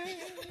gay.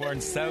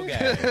 Born so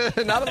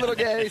gay. Not a little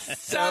gay.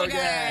 So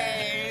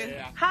gay.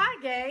 yeah.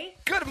 Hi, gay.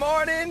 Good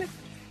morning.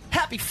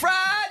 Happy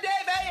Friday,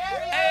 baby.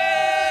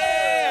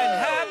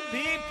 And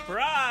happy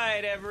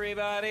Pride,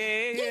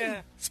 everybody.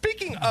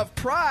 Speaking of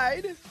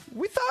Pride,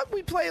 we thought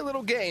we'd play a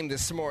little game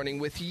this morning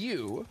with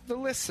you, the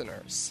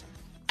listeners.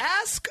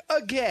 Ask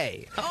a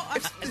Gay. Oh,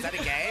 is that a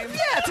game?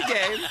 Yeah, it's a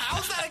game.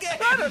 How's that a game?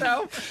 I don't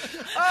know.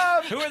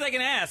 Who are they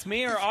going to ask,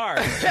 me or Art?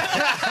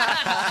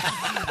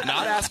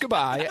 Not ask a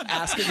Bye,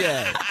 ask a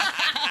Gay.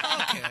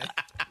 Okay.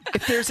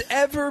 If there's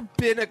ever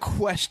been a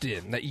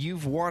question that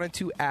you've wanted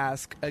to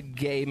ask a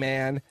gay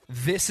man,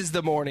 this is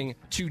the morning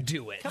to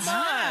do it. Come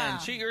on,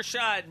 shoot your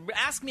shot.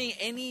 Ask me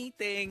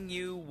anything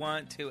you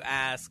want to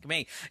ask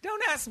me.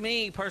 Don't ask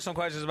me personal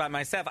questions about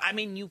myself. I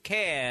mean, you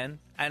can,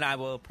 and I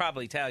will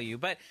probably tell you,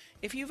 but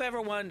if you've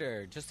ever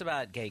wondered just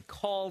about gay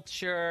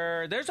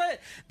culture, there's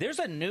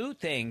a new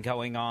thing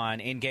going on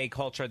in gay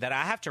culture that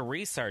I have to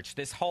research.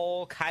 This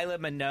whole Kylie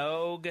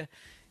Minogue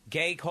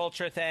gay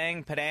culture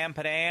thing, Padam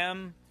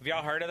Padam. Have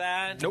y'all heard of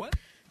that? Nope.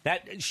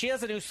 That she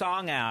has a new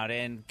song out,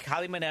 and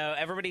Kylie Minogue,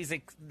 everybody's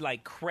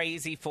like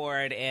crazy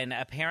for it, and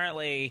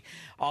apparently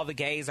all the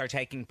gays are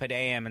taking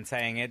Padam and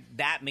saying it.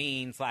 That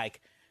means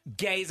like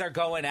gays are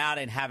going out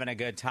and having a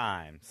good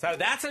time. So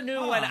that's a new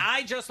one.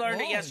 I just learned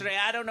it yesterday.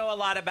 I don't know a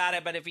lot about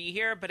it, but if you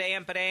hear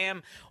Padam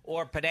Padam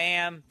or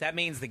Padam, that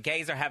means the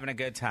gays are having a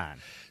good time.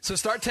 So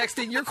start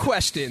texting your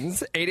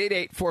questions,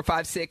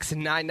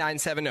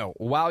 888-456-9970.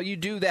 While you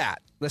do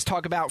that, let's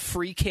talk about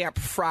Free Camp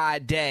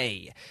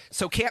Friday.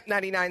 So Camp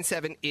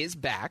 99.7 is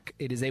back.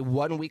 It is a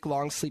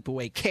 1-week-long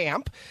sleepaway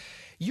camp.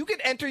 You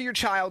can enter your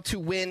child to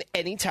win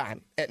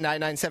anytime at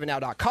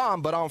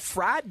 997now.com, but on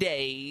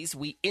Fridays,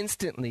 we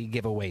instantly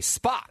give away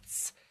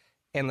spots.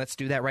 And let's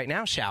do that right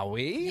now, shall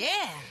we?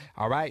 Yeah.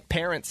 All right,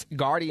 parents,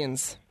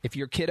 guardians, if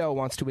your kiddo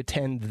wants to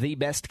attend the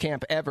best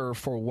camp ever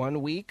for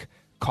 1 week,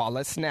 call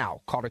us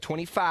now. Call to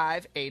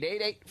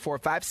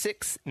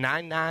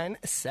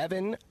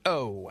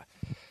 25-888-456-9970.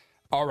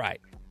 All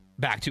right,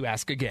 back to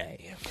Ask a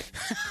Gay.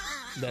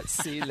 Let's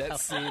see. We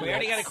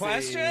already got a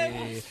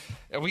question?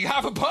 We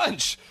have a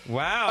bunch.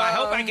 Wow, I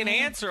hope I can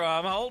answer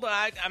them. Hold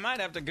on, I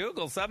might have to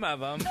Google some of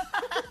them.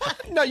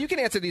 No, you can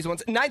answer these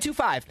ones.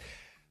 925.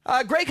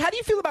 Greg, how do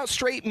you feel about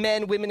straight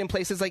men, women in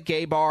places like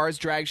gay bars,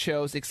 drag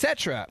shows,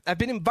 etc.? I've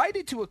been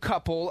invited to a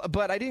couple,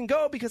 but I didn't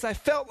go because I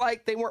felt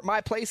like they weren't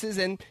my places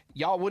and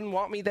y'all wouldn't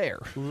want me there.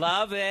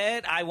 Love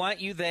it. I want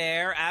you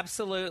there.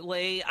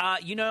 Absolutely.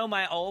 You know,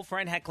 my old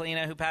friend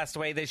Heclina, who passed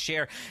away this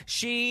year,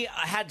 she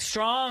had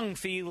strong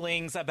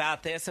feelings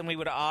about this, and we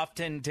would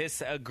often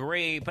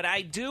disagree. But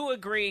I do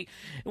agree.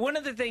 One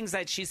of the things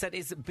that she said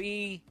is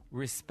be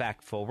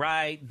respectful,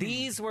 right?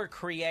 These were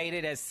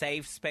created as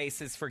safe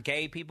spaces for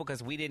gay people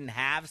because we didn't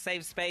have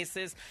safe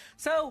spaces.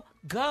 So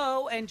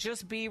go and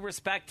just be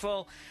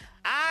respectful.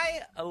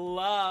 I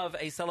love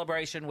a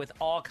celebration with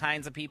all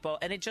kinds of people,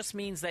 and it just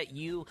means that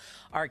you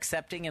are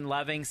accepting and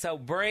loving, so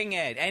bring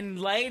it.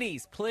 And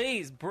ladies,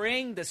 please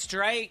bring the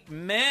straight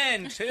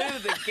men to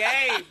the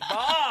gay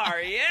bar.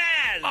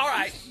 Yes! All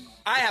right,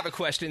 I have a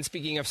question,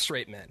 speaking of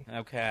straight men.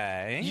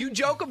 Okay. You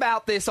joke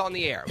about this on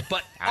the air,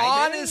 but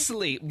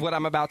honestly, what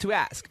I'm about to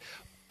ask,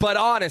 but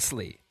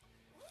honestly,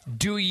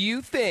 do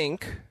you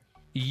think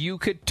you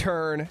could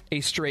turn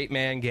a straight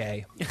man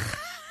gay?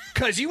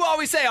 Because you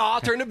always say, oh,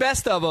 I'll turn the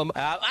best of them.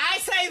 I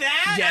say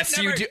that? Yes,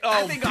 you do.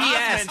 I Oh, think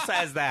BS. Osmond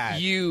says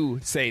that. You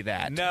say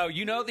that. No,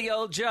 you know the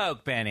old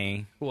joke,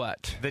 Benny.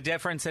 What? The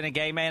difference in a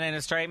gay man and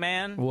a straight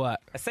man?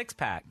 What? A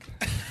six-pack.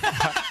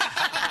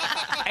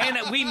 And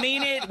we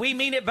mean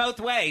it both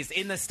ways.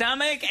 In the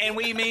stomach, and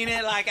we mean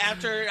it like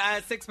after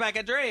a six-pack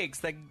of drinks,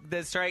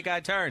 the straight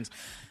guy turns.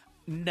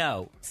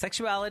 No,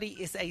 sexuality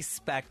is a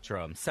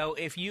spectrum. So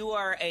if you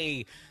are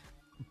a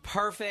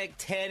perfect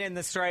 10 in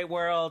the straight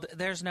world,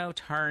 there's no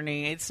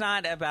turning. It's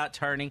not about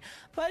turning.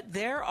 But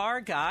there are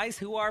guys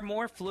who are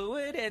more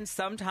fluid, and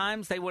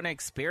sometimes they want to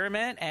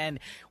experiment, and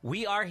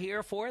we are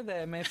here for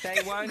them if they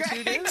want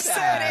to do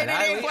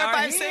that.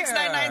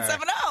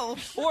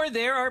 888-456-9970. Or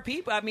there are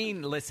people, I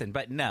mean, listen,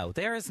 but no,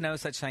 there is no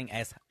such thing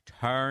as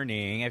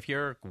turning. If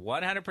you're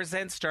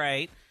 100%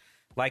 straight,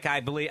 like I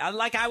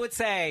would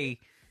say,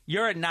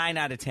 you're a 9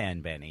 out of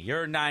 10, Benny.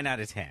 You're a 9 out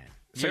of 10.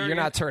 So you're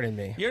not turning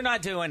me. You're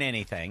not doing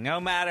anything,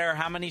 no matter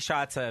how many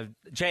shots of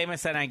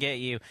Jameson I get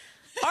you.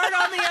 Art,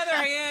 on the other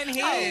hand, he's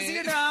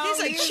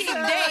a cheap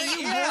day.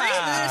 You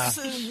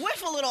breathe,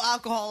 whiff a little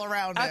alcohol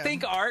around him. I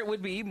think Art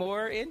would be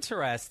more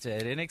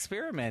interested in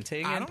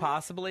experimenting and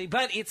possibly,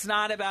 but it's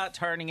not about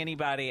turning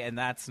anybody, and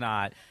that's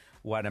not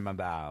what I'm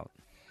about.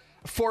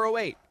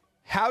 408.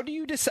 How do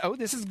you decide? Oh,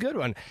 this is a good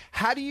one.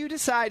 How do you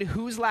decide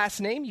whose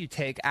last name you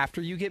take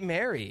after you get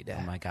married?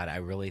 Oh, my God. I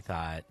really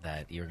thought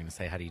that you were going to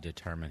say, how do you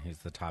determine who's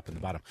the top and the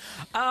bottom?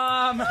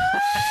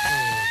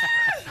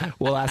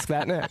 We'll ask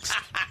that next.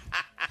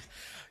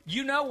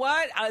 You know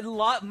what?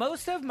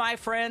 Most of my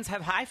friends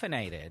have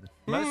hyphenated.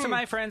 Most of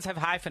my friends have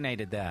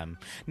hyphenated them.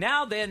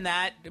 Now then,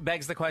 that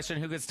begs the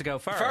question, who gets to go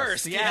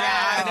first? Yeah,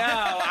 I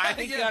know. I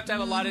think you have to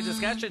have a lot of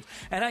discussions.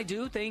 And I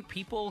do think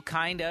people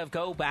kind of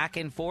go back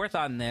and forth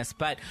on this,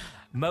 but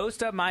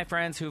most of my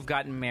friends who've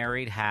gotten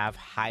married have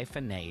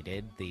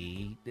hyphenated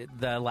the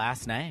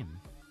last name.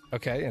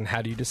 Okay, and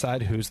how do you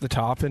decide who's the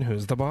top and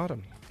who's the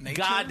bottom?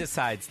 God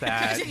decides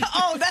that.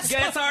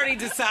 That's already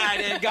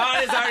decided.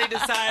 God has already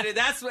decided.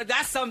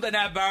 That's something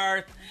at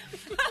birth.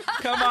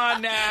 Come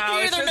on now.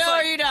 You either know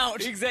or you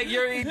don't.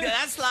 Exactly.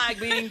 That's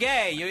like being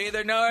gay. You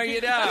either know or you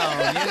don't.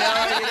 You know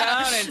or you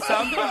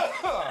don't.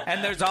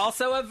 And there's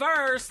also a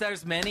verse.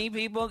 There's many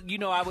people.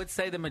 I would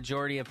say the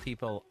majority of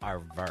people are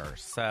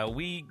verse. So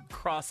we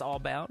cross all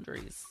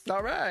boundaries.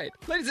 All right,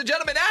 ladies and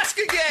gentlemen, Ask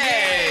a Gay.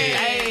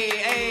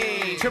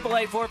 Hey.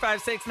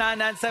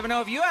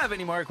 888-456-9970. If you have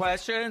any more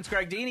questions,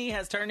 Greg Deanie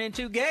has turned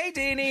into Gay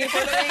Deanie for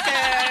the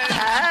weekend.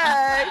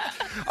 Hey.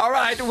 All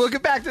right, we'll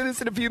get back to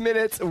this in a few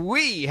minutes.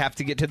 We have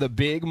to get to the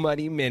Big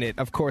Money Minute.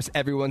 Of course,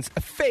 everyone's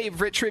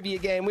favorite trivia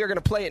game. We're going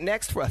to play it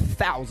next for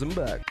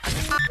 $1,000.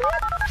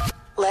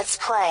 Let's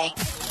play.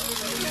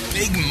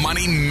 Big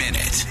Money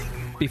Minute.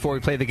 Before we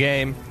play the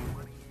game,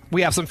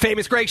 we have some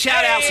famous Greg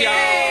shout-outs, y'all.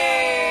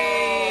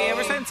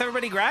 Ever since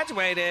everybody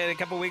graduated a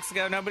couple weeks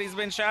ago, nobody's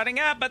been shouting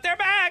out, but they're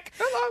back.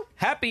 Hello.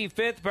 Happy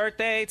 5th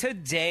birthday to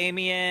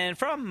Damien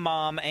from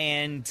Mom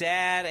and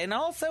Dad, and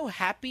also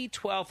happy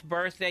 12th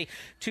birthday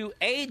to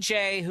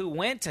AJ, who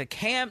went to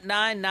Camp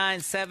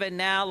 997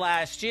 now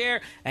last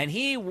year, and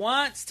he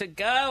wants to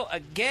go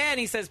again.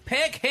 He says,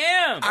 pick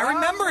him. I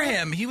remember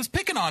him. He was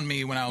picking on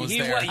me when I was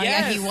there.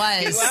 He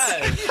was.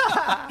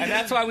 And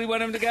that's why we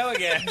want him to go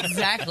again.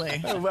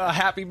 Exactly. Well,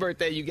 happy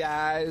birthday, you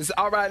guys.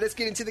 All right, let's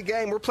get into the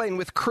game. We're playing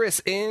with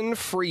Chris in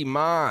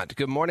Fremont.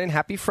 Good morning.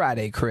 Happy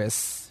Friday,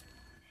 Chris.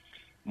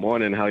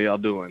 Morning. How y'all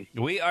doing?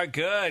 We are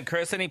good.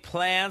 Chris, any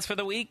plans for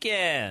the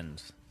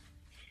weekend?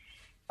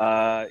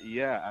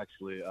 Yeah,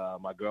 actually,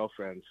 my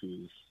girlfriend,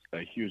 who's a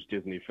huge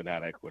Disney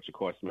fanatic, which of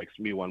course makes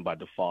me one by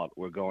default,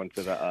 we're going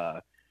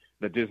to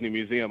the Disney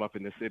Museum up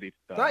in the city.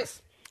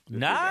 Nice.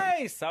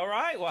 Nice. All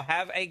right. Well,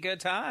 have a good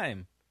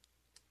time.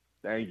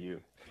 Thank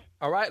you.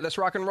 All right, let's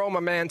rock and roll, my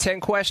man.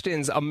 10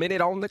 questions, a minute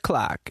on the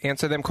clock.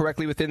 Answer them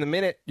correctly within the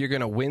minute. You're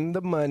going to win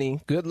the money.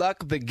 Good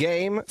luck. The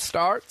game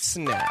starts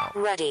now.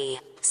 Ready,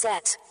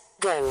 set,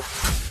 go.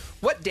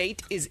 What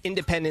date is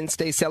Independence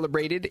Day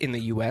celebrated in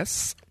the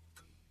U.S.?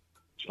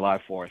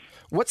 July 4th.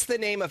 What's the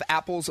name of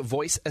Apple's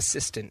voice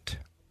assistant?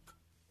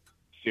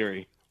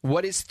 Siri.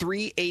 What is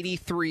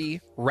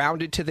 383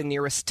 rounded to the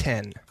nearest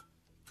 10?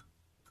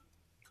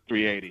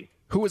 380.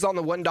 Who is on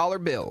the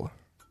 $1 bill?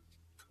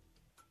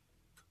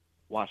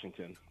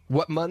 Washington.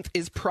 What month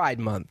is Pride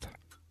Month?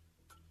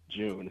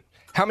 June.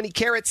 How many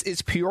carats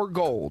is pure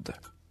gold?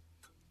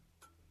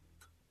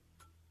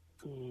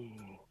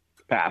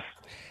 Pass.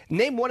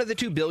 Name one of the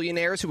two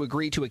billionaires who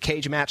agreed to a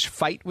cage match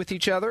fight with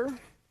each other.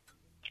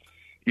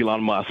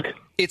 Elon Musk.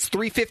 It's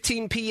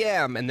 3:15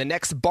 p.m. and the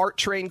next BART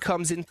train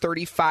comes in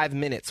 35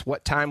 minutes.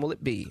 What time will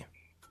it be?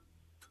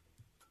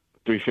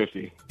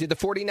 3:50. Did the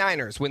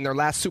 49ers win their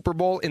last Super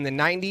Bowl in the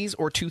 90s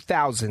or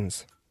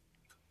 2000s?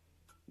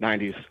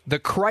 90s. The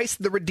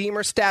Christ the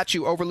Redeemer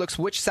statue overlooks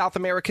which South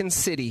American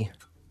city?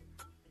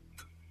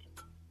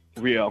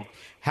 Rio.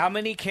 How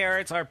many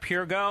carats are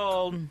pure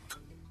gold?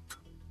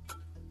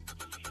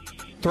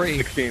 3.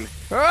 16.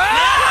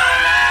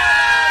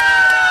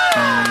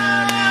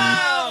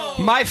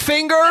 My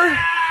finger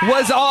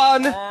was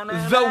on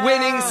the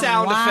winning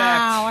sound Wow,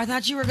 effect. I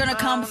thought you were going to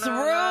come through.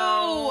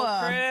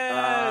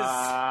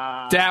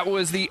 That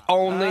was the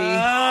only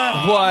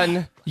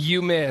one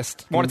you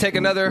missed. Want to take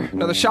another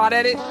shot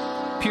at it?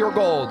 Pure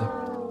gold.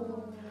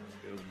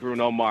 It was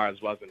Bruno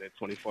Mars, wasn't it?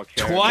 24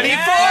 carats. 24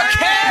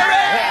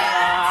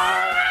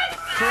 carats!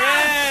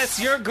 Chris,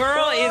 your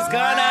girl is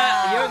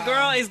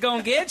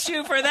gonna get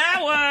you for that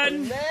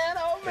one. Man,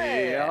 oh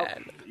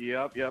man.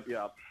 Yep.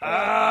 All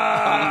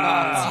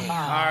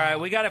right,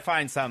 we got to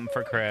find something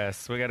for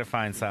Chris. We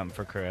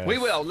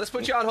will. Let's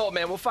put you on hold,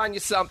 man. We'll find you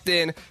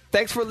something.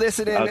 Thanks for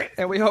listening,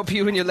 and we hope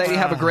you and your lady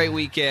have a great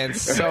weekend.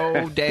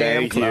 So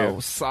damn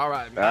close. All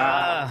right,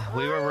 man.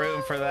 We were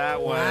rooting for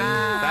that one.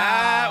 Wow.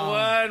 That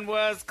one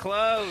was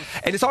close.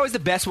 And it's always the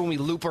best when we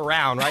loop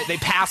around, right? They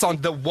pass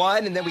on the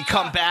one, and then we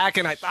come back,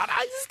 and I thought,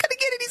 he's going to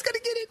get it. He's going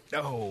to get it.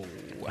 No.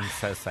 I'm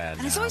so sad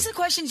And it's now. always the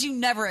questions you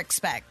never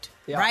expect,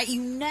 right?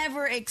 You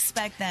never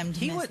expect them to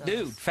He miss would,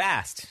 those. dude,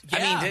 fast. Yeah.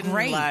 I mean, didn't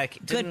Great.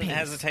 didn't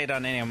hesitate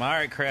on any of them. All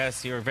right,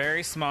 Chris, you were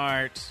very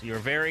smart. You were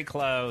very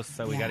close,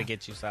 so we got to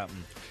get you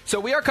something. So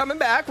we are coming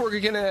back. We're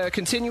going to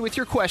continue with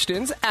your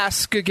questions.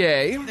 Ask a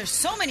Gay. There's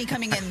so many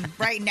coming in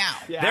right now.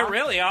 There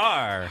really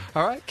are.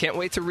 All right. Can't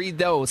wait to read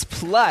those.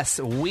 Plus,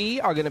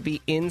 we are going to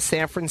be in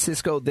San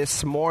Francisco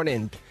this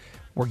morning.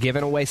 We're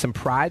giving away some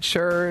Pride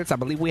shirts. I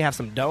believe we have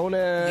some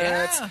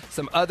donuts,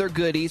 some other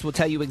goodies. We'll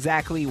tell you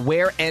exactly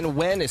where and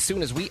when as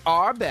soon as we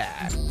are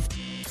back.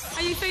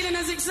 Are you feeling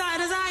as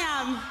excited as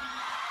I am?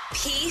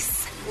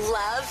 Peace,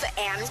 love,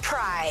 and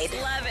pride.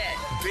 Love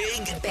it.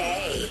 Big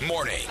Bay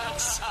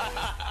Mornings.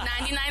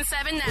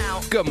 99.7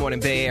 now. Good morning,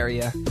 Bay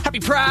Area. Happy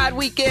Pride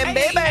Weekend,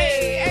 baby!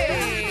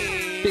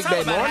 Hey. Big Bay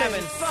Talk about Mornings.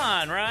 having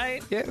fun,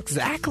 right? Yeah,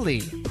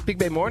 exactly. Big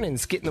Bay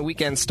Mornings, getting the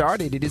weekend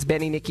started. It is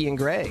Benny, Nikki, and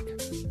Greg.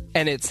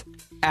 And it's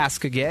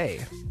Ask a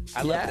Gay.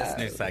 I love this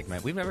new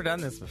segment. We've never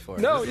done this before.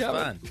 No, this is yeah,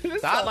 fun. it The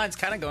is fun. hotline's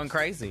kind of going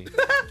crazy.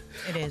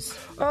 It is.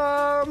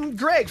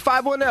 Greg,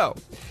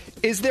 510.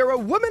 Is there a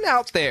woman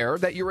out there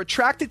that you're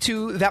attracted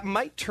to that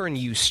might turn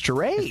you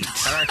straight?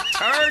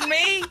 Turn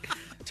me?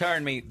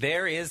 Turn me.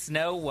 There is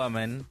no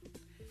woman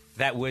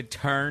that would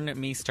turn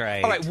me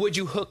straight. All right, would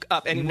you hook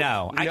up?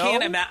 No, I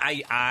can't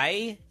imagine.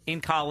 I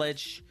in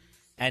college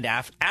and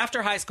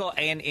after high school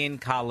and in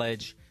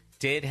college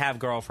did have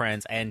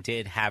girlfriends and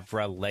did have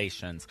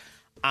relations.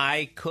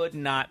 I could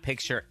not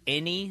picture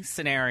any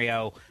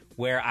scenario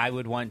where I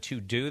would want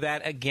to do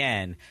that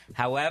again.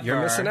 However,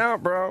 You're missing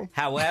out, bro.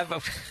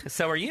 However,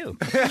 so are you.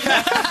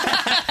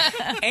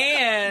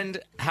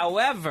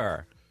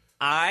 However,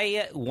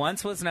 I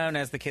once was known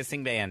as the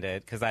Kissing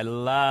Bandit because I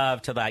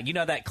love to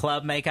that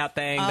club makeout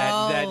thing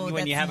that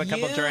when you have a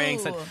couple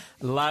drinks and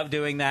love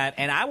doing that.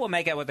 And I will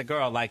make out with a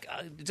girl. Like,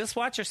 just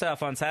watch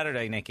yourself on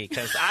Saturday, Nikki,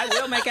 because I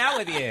will make out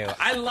with you.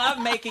 I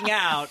love making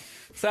out.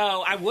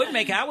 So I would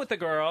make out with the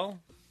girl.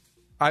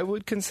 I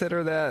would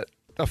consider that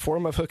a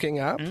form of hooking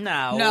up.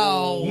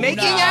 No.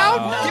 Making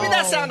out? Give me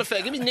that sound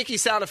effect. Give me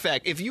Nikki's sound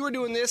effect. If you were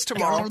doing this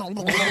tomorrow,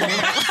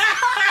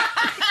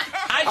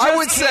 I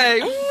would say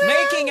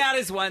making out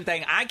is one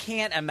thing. I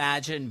can't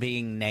imagine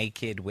being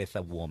naked with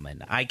a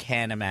woman. I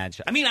can't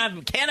imagine. I mean,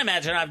 I can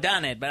imagine I've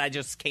done it, but I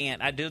just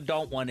can't. I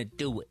don't want to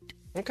do it.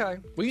 Okay.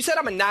 Well, you said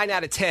I'm a 9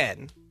 out of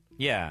 10.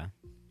 Yeah.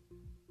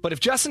 But if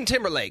Justin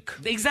Timberlake...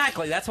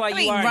 Exactly. That's why I you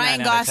mean, are Ryan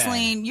 9 out of 10.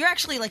 Gosling, you're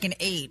actually like an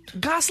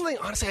 8. Gosling,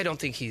 honestly, I don't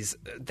think he's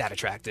that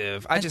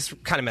attractive. I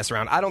just kind of mess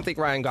around. I don't think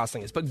Ryan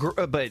Gosling is. But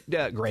Greg.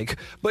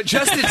 But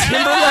Justin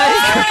Timberlake...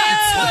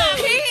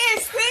 He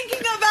is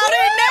thinking about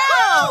it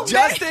now.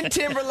 Justin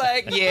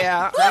Timberlake,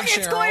 yeah. Look,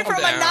 it's going from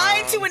a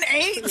 9 to an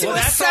 8 to a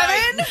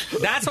 7.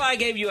 That's why I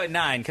gave you a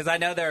 9, because I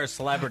know there are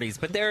celebrities,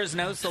 but there is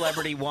no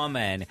celebrity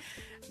woman.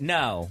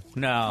 No.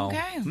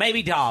 Okay.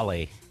 Maybe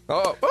Dolly.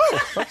 Oh,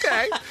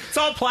 okay. It's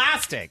all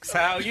plastic,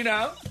 so, you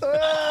know.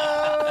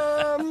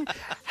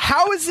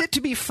 How is it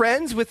to be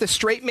friends with a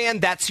straight man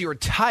that's your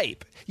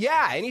type?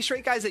 Yeah, any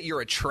straight guys that you're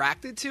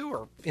attracted to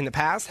or in the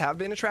past have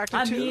been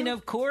attracted to? I mean,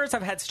 of course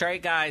I've had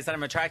straight guys that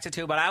I'm attracted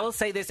to, but I will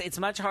say this, it's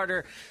much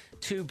harder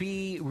to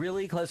be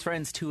really close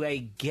friends to a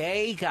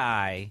gay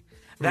guy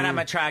that I'm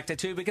attracted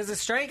to, because a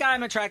straight guy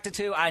I'm attracted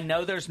to, I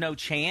know there's no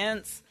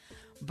chance,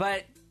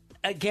 but...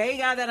 a gay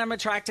guy that I'm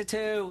attracted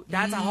to,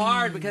 that's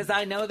hard because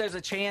I know there's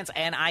a chance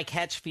and I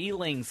catch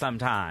feelings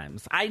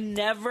sometimes. When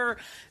I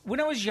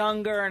was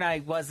younger and I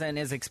wasn't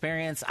as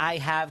experienced, I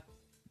have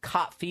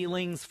caught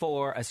feelings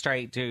for a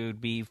straight dude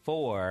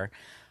before.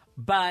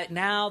 But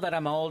now that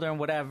I'm older and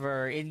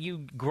whatever,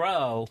 you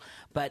grow,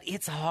 but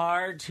it's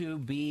hard to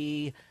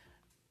be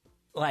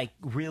like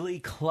really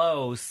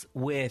close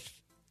with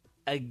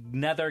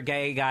another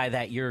gay guy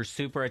that you're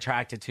super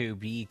attracted to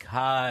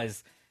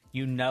because...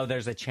 you know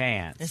there's a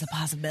chance. There's a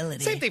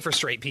possibility. Same thing for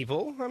straight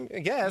people, I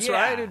guess,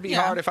 Yeah. right? It'd be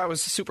hard if I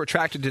was super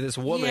attracted to this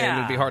woman. Yeah.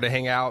 It'd be hard to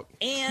hang out,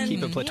 and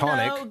keep it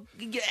platonic.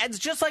 You know, it's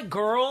just like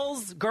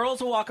girls.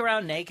 Girls will walk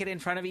around naked in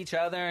front of each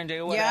other and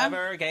do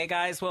whatever. Gay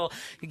guys will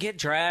get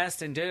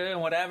dressed and do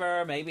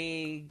whatever.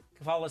 Maybe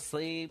fall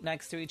asleep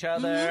next to each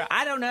other.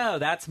 I don't know.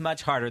 That's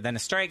much harder than a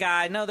straight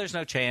guy. No, there's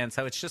no chance.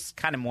 So it's just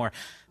kind of more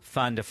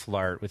fun to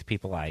flirt with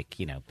people like,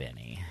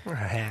 Benny.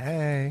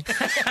 Hey. To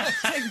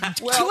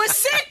a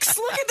 6.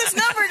 Look at this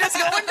number just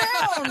going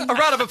down. A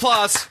round of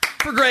applause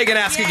for Greg and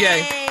Ask a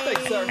Gay.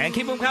 Thanks, sir. And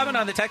keep them coming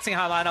on the texting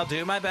hotline. I'll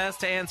do my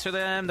best to answer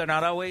them. They're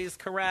not always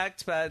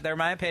correct, but they're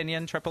my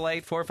opinion.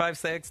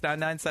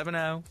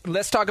 888-456-9970.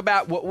 Let's talk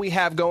about what we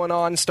have going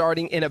on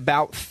starting in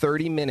about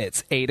 30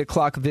 minutes. 8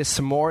 o'clock this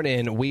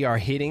morning, we are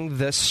hitting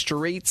the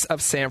streets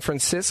of San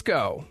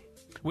Francisco.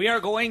 We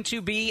are going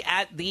to be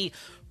at the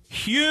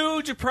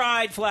huge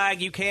pride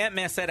flag. You can't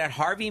miss it at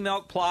Harvey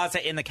Milk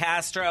Plaza in the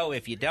Castro.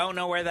 If you don't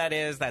know where that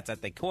is, that's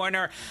at the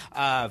corner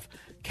of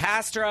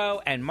Castro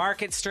and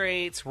Market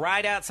Streets,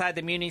 right outside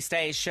the Muni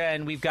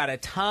Station. We've got a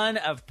ton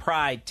of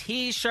Pride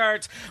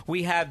T-shirts.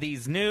 We have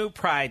these new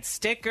Pride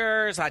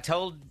stickers. I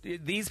told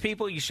these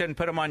people you shouldn't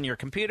put them on your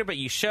computer, but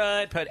you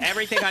should. Put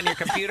everything on your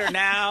computer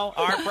now.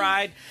 Our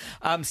Pride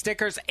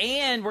stickers.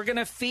 And we're going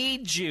to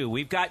feed you.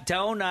 We've got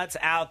donuts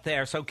out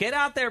there. So get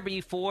out there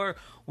before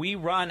we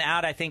run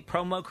out. I think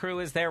Promo Crew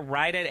is there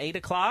right at 8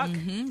 o'clock.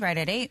 Right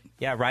at 8.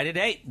 Yeah, right at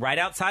 8. Right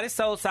outside of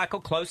Soul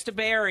Cycle, close to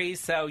Barry's.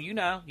 So, you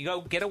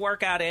go get a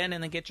workout in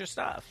and then get your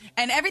stuff.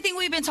 And everything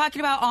we've been talking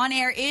about on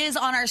air is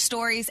on our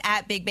stories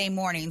at Big Bay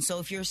Morning. So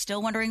if you're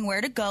still wondering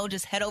where to go,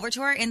 just head over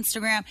to our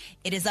Instagram.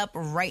 It is up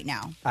right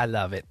now. I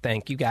love it.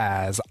 Thank you,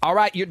 guys. All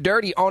right, You're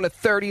Dirty on a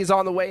 30 is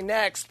on the way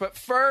next. But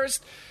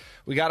first,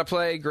 we got to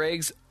play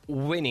Greg's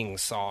winning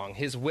song,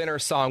 his winner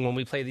song when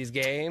we play these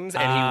games,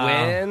 and he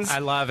wins. I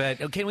love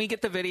it. Can we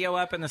get the video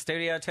up in the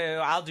studio, too?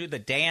 I'll do the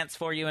dance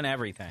for you and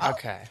everything.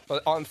 Okay.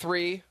 Well, on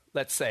 3,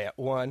 let's say it.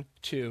 1,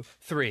 2,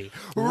 3.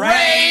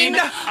 Rain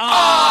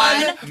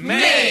on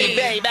me,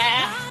 baby.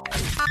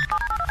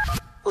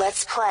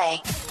 Let's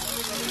play.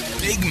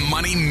 Big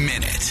Money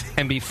Minute.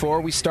 And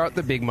before we start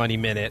the Big Money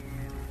Minute,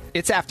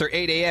 it's after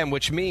 8 a.m.,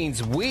 which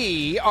means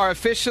we are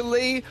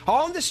officially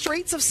on the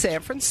streets of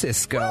San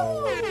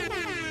Francisco.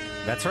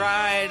 That's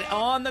right.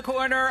 On the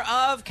corner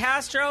of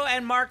Castro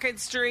and Market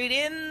Street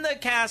in the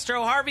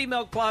Castro Harvey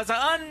Milk Plaza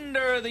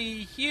under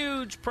the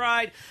huge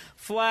Pride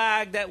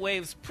flag that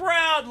waves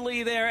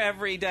proudly there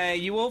every day.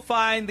 You will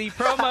find the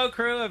promo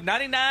crew of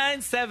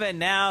 99.7.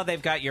 Now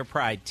they've got your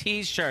Pride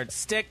t-shirts,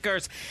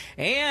 stickers,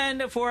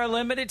 and for a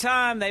limited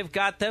time, they've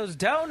got those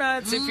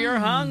donuts if you're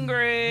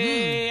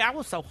hungry. I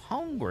was so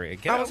hungry.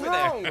 Get over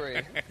there.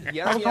 Hungry.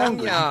 Yum,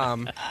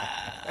 yum.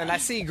 And I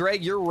see,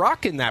 Greg, you're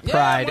rocking that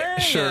Pride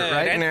shirt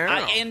right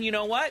now. And you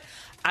know what?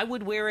 I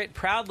would wear it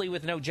proudly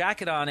with no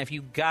jacket on if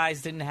you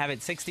guys didn't have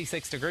it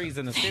 66 degrees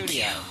in the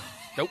studio.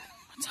 Nope.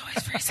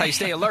 That's how you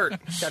stay alert.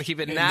 Got to keep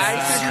it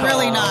nice. It's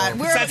really not.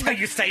 That's how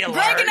you stay alert.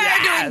 Greg and I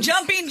are doing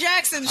jumping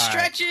jacks and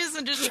stretches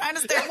and just trying to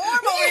stay warm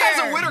over He here.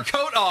 has a winter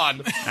coat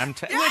on.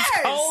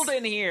 It's cold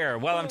in here.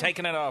 Well, I'm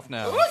taking it off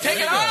now. Take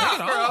it off,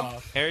 bro.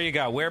 There you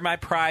go. Wear my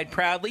Pride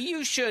proudly.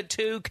 You should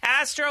too.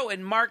 Castro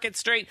and Market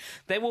Street.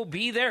 They will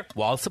be there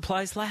while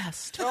supplies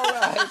last. All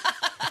right.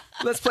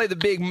 Let's play the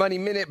Big Money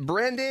Minute.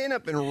 Brendan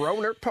up in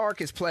Rohnert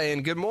Park is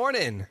playing. Good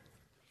morning.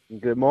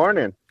 Good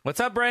morning. What's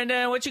up,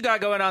 Brendan? What you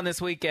got going on this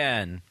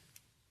weekend?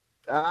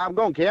 I'm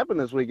going camping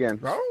this weekend.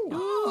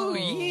 Oh,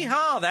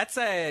 yeehaw. That's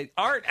a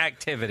art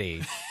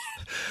activity.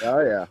 Oh,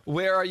 yeah.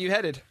 Where are you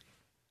headed?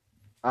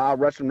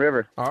 Russian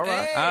River. All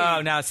right. Hey.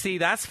 Oh, now see,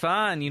 that's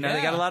fun. You know,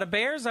 they got a lot of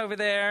bears over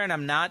there, and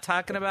I'm not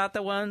talking about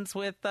the ones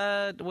with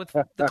the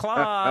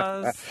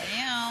claws.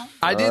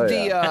 I did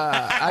the.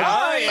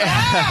 I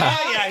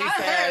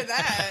heard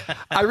that.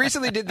 I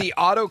recently did the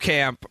auto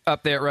camp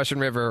up there at Russian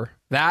River.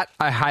 That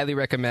I highly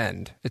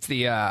recommend. It's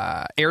the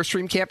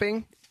Airstream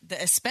camping.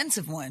 The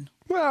expensive one.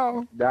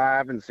 Well, I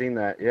haven't seen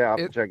that. Yeah, I'll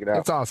have to check it out.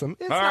 It's awesome.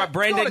 It's All right,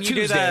 Brendan,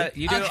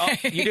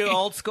 you do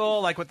old school,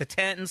 like with the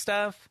tent and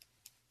stuff.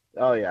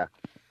 Oh yeah.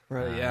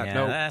 Right, yeah. Yeah,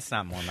 No, that's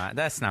not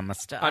my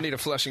stuff. I need a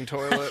flushing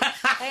toilet.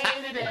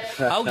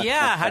 Oh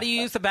yeah, how do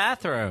you use the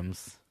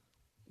bathrooms?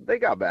 They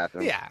got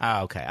bathrooms. Yeah.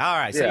 Oh, okay. All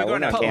right. So Yeah, you're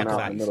going we're to not camp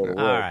going out in the middle of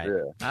the All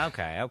woods,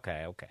 right.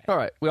 Okay. All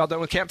right. We all done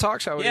with camp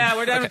talk, shall we? Yeah,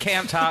 we're done with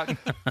camp talk.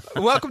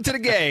 Welcome to the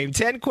game.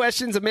 10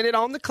 questions, a minute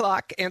on the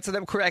clock. Answer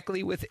them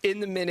correctly within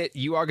the minute.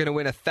 You are going to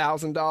win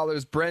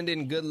 $1,000.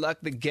 Brendan, good luck.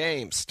 The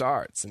game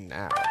starts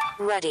now.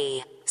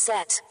 Ready,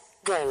 set,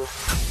 go.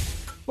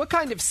 What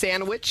kind of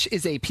sandwich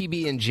is a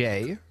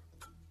PB&J?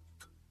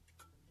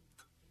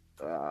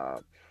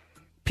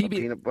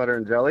 Peanut butter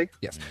and jelly.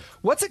 Yes.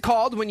 What's it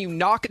called when you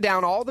knock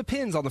down all the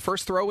pins on the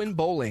first throw in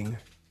bowling?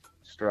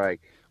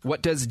 Strike.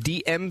 What does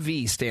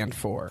DMV stand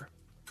for?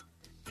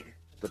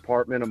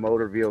 Department of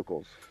Motor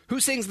Vehicles. Who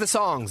sings the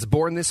songs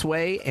Born This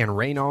Way and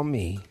Rain on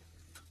Me?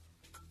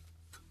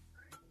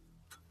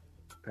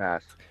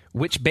 Pass.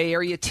 Which Bay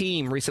Area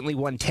team recently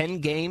won 10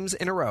 games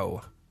in a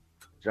row?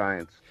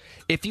 Giants.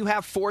 If you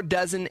have 4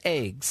 dozen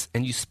eggs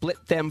and you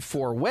split them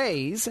 4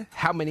 ways,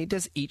 how many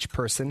does each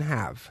person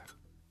have?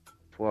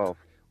 12.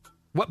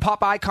 What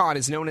pop icon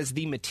is known as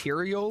the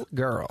Material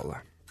Girl?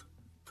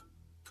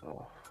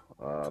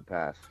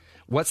 Pass.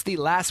 What's the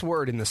last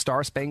word in the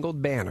Star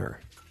Spangled Banner?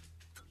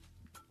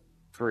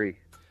 Free.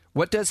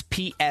 What does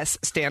PS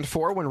stand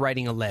for when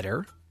writing a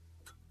letter?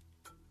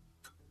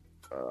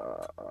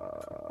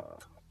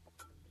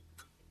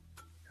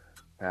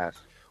 Pass.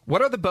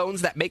 What are the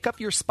bones that make up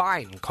your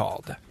spine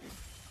called?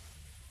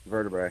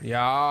 Vertebrae.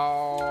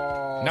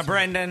 Yo. Now,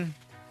 Brendan,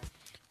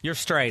 you're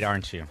straight,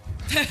 aren't you?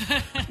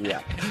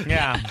 Yeah.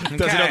 Yeah.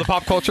 Does he know the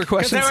pop culture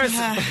questions?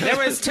 There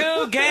was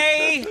 2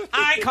 gay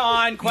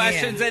icon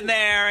questions in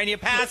there, and you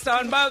passed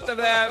on both of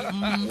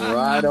them.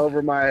 Right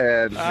over my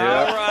head. All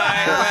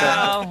right.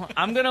 Well,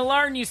 I'm going to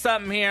learn you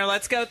something here.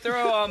 Let's go through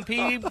them.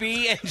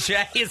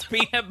 PB&J is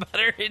peanut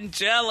butter and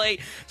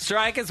jelly.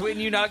 Strike is when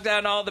you knock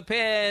down all the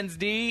pins.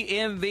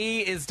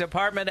 DMV is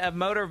Department of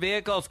Motor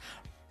Vehicles.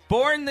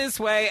 Born This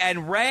Way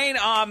and Rain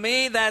on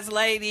Me, that's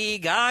Lady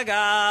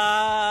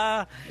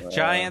Gaga.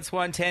 Giants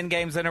won 10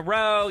 games in a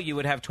row. You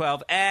would have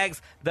 12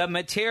 eggs. The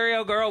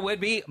Material Girl would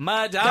be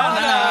Madonna.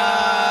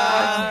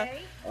 I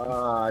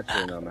should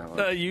have known that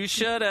one. You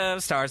should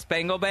have. Star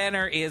Spangled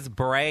Banner is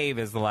brave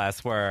is the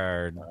last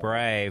word.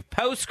 Brave.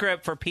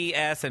 Postscript for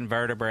PS and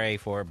vertebrae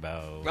for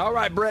both. All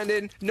right,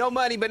 Brendan. No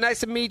money, but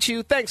nice to meet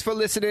you. Thanks for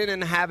listening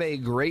and have a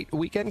great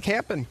weekend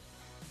camping.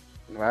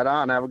 Right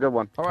on. Have a good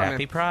one. All right,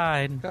 Happy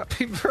Pride.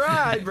 Happy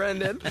Pride,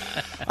 Brendan.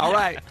 All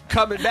right,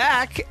 coming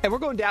back, and we're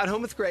going down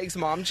home with Greg's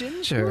mom,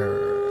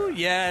 Ginger. Ooh,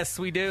 yes,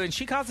 we do. And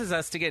she causes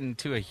us to get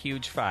into a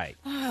huge fight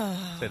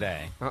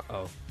today.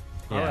 Uh-oh.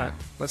 All right.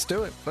 Let's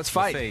do it. Let's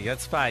fight.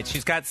 Let's fight.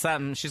 She's got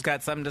something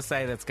to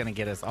say that's going to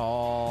get us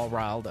all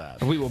riled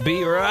up. We will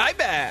be right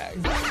back.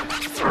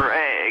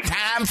 Greg.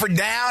 Time for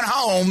Down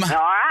Home. All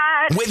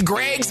right. With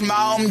Greg's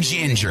mom,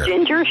 Ginger.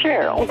 Ginger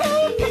Cheryl.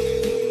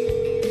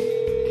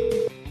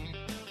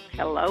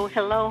 Hello,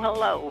 hello,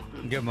 hello.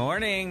 Good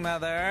morning,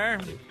 Mother.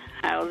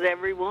 How's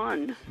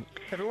everyone?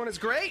 Everyone is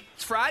great.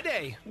 It's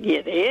Friday.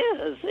 It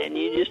is, and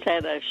you just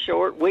had a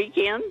short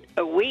weekend.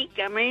 A week,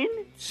 I mean.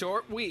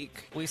 Short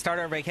week. We start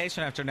our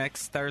vacation after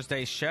next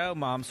Thursday's show,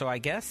 Mom, so I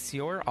guess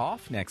you're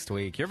off next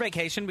week. Your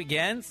vacation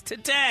begins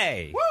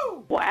today.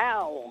 Woo!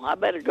 Wow, I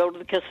better go to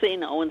the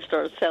casino and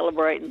start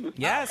celebrating.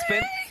 Yeah,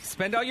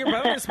 spend all your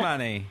bonus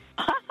money.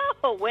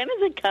 Oh, when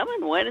is it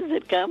coming? When is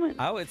it coming?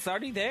 Oh, it's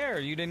already there.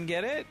 You didn't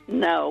get it?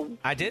 No.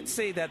 I did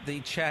see that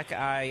the check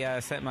I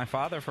sent my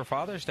father for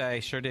Father's Day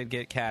sure did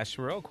get cashed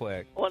real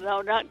quick. Well,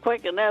 no, not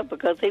quick enough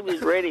because he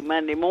was ready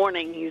Monday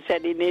morning. He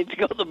said he needs to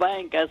go to the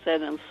bank. I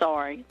said, I'm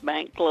sorry.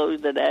 Bank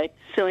closed today.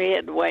 So he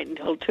had to wait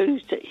until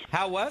Tuesday.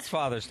 How was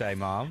Father's Day,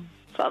 Mom?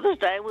 Father's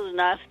Day was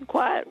nice and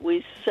quiet.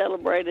 We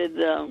celebrated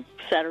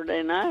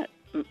Saturday night.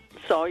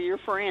 Saw your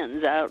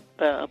friends out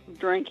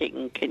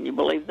drinking. Can you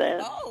believe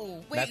that?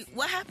 Oh, wait,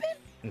 what happened?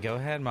 Go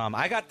ahead, Mom.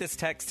 I got this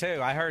text, too.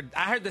 I heard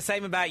the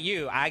same about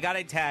you. I got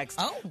a text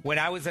when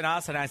I was in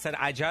Austin. I said,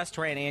 I just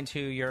ran into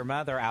your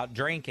mother out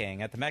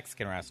drinking at the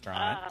Mexican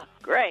restaurant.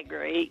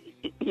 Gregory,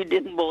 you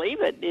didn't believe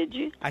it, did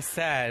you? I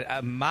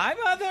said, my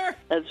mother?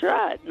 That's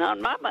right, not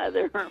my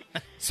mother.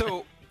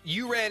 So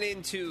you ran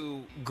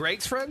into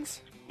Greg's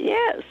friends?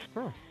 Yes.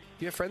 Oh.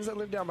 You have friends that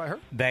live down by her?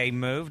 They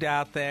moved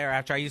out there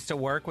after I used to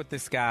work with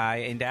this guy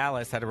in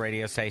Dallas at a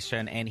radio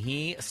station, and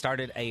he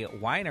started a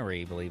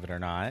winery, believe it or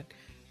not,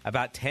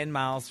 about 10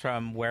 miles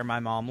from where my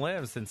mom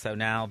lives. And so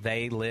now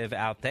they live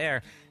out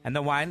there. And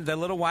the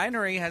little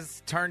winery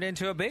has turned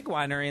into a big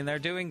winery, and they're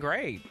doing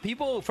great.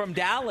 People from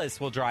Dallas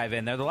will drive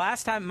in there. The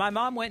last time my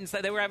mom went and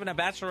said they were having a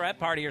bachelorette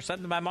party or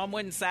something, my mom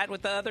went and sat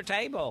with the other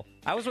table.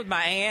 I was with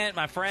my aunt,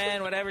 my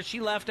friend, whatever.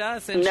 She left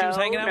us, and she was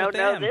hanging out with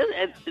them.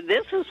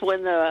 This is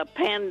when the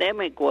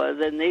pandemic was,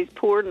 and these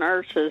poor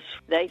nurses,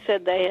 they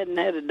said they hadn't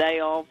had a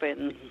day off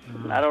in,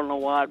 I don't know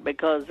what,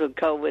 because of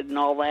COVID and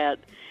all that.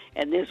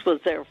 And this was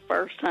their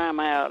first time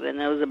out, and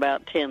there was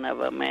about 10 of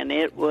them, and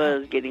it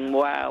was getting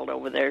wild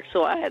over there.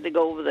 So I had to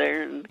go over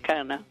there and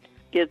kind of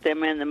get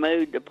them in the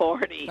mood to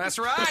party. That's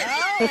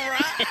right. All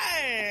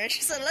right.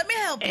 She said, let me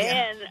help you.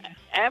 And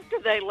after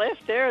they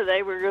left there,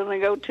 they were going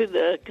to go to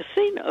the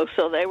casino,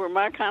 so they were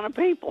my kind of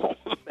people.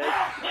 But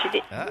she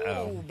did.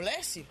 Oh,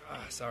 bless you.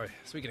 Sorry.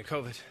 Speaking of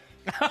COVID.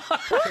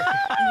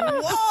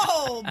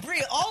 Whoa,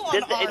 Brie, all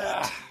on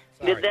art.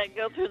 Did that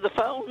go through the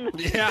phone?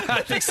 Yeah,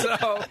 I think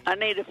so. I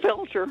need a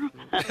filter.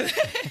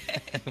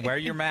 Wear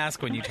your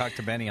mask when you talk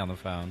to Benny on the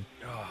phone.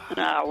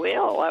 I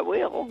will.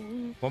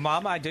 Well,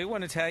 Mom, I do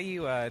want to tell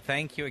you,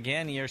 thank you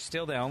again. You're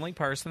still the only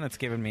person that's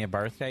given me a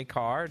birthday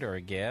card or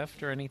a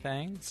gift or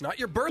anything. It's not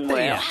your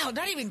birthday yet. Wow,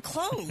 not even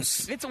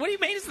close. What do you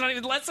mean it's not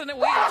even less than a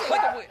week? It's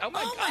like a week. Oh,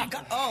 my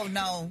God. Oh,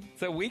 no.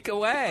 It's a week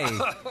away.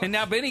 And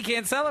now Benny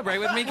can't celebrate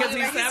with me because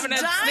he's having a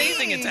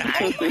sneezing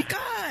attack. Oh, my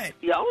God.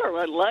 Y'all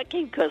are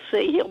lucky because,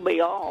 see, he'll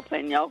be off,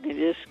 and y'all can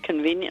just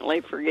conveniently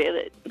forget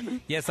it.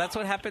 Yes, that's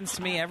what happens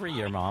to me every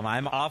year, Mom.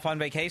 I'm off on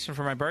vacation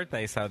for my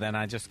birthday, so then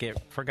I just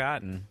get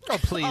forgotten. Oh,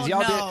 please. Oh,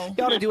 y'all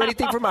didn't do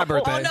anything for my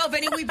birthday. Oh, no,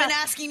 Benny, we've been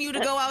asking you to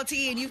go out to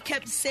eat, and you've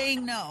kept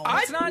saying no.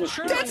 That's not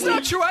true. That's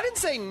not true. I didn't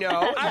say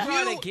no. I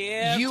brought a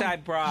gift. You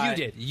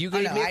did. You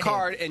gave me a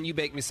card, and you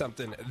baked me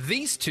something.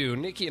 These two,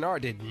 Nikki and R,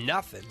 did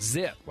nothing.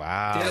 Zip.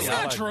 Wow. That's y'all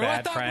not are true. bad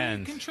I thought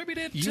friends. we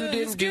contributed You to didn't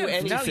his do gift.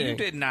 anything. No, you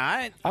did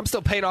not. I'm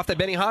still paying off that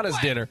Benihana's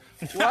dinner.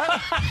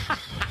 What?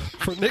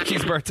 For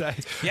Nikki's birthday.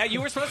 Yeah,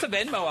 you were supposed to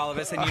Venmo all of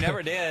us, and you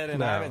never did, and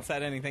No. I haven't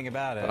said anything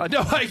about it. I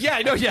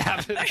know you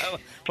haven't.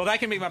 Well, that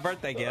can be my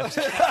birthday gift.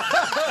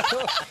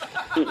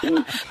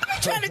 I'm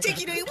trying to take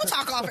you to eat. We'll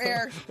talk off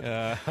air.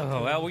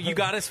 Well, you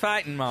got us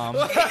fighting, Mom.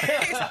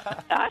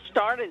 I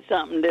started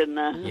something, didn't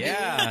I?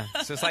 Yeah,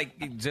 it's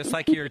just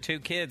like your two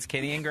kids,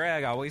 Kenny and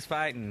Greg, always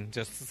fighting,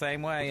 just the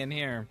same way in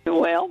here.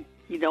 Well,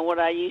 you know what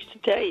I used to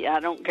tell you? I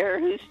don't care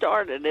who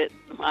started it.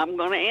 I'm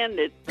going to end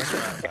it.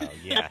 Oh,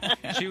 yeah.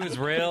 She was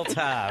real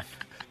tough.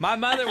 My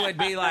mother would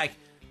be like,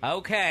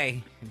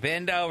 okay,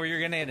 bend over, you're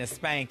going to get a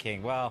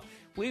spanking. Well,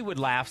 we would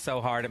laugh so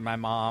hard at my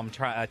mom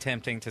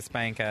attempting to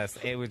spank us.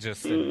 It was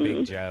just a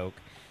big joke.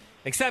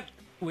 Except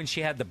when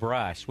she had the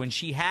brush. When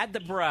she had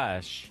the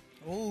brush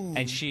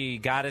and she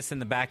got us in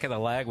the back of the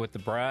leg with the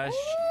brush,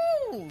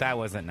 that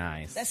wasn't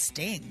nice. That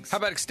stings. How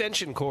about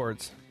extension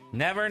cords?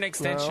 Never an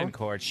extension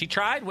cord. She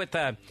tried with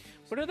a,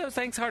 what are those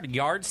things called?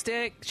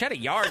 Yardstick? She had a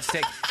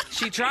yardstick.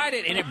 She tried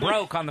it, and it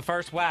broke on the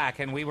first whack,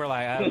 and we were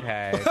like,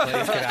 okay,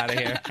 please get out of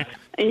here.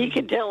 And you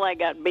can tell I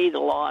got beat a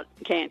lot,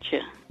 can't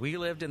you? We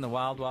lived in the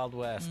wild, wild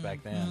west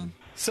back then.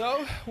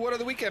 So, what are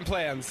the weekend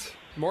plans?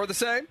 More of the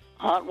same?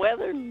 Hot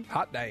weather.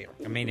 Hot damn.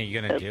 I mean, are you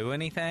going to do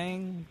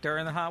anything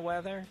during the hot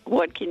weather?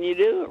 What can you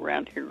do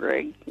around here,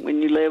 Greg,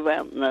 when you live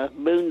out in the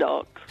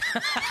boondocks?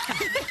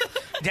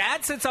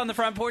 Dad sits on the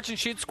front porch and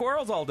shoots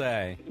squirrels all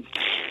day.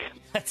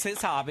 That's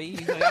his hobby.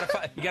 You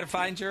gotta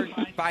find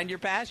your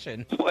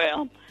passion.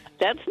 Well,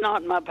 that's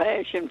not my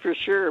passion for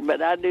sure,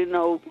 but I do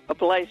know a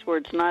place where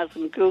it's nice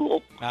and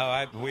cool.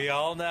 Oh, we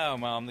all know,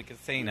 Mom, the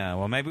casino.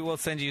 Well, maybe we'll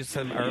send you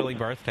some early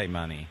birthday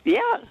money.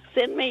 Yeah,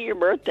 send me your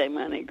birthday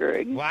money,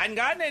 Greg. Well, I hadn't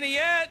gotten any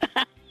yet.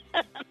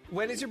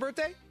 When is your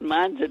birthday?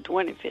 Mine's the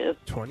 25th.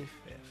 25th.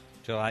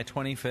 July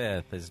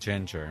 25th is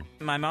Ginger.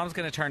 My mom's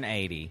going to turn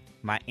 80.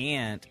 My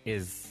aunt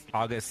is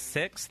August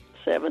 6th.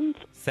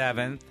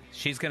 7th.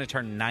 She's going to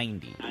turn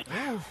 90.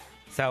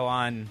 So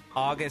on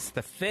August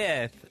the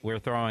 5th, we're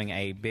throwing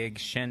a big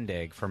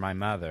shindig for my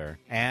mother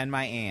and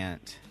my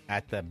aunt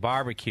at the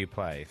barbecue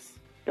place.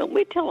 Don't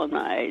be telling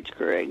my age,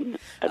 Greg.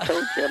 I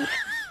told you I'm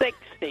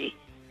 60.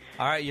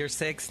 All right, you're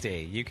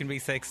 60. You can be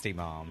 60,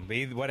 Mom.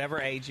 Be whatever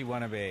age you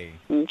want to be.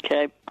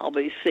 Okay, I'll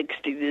be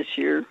 60 this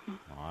year.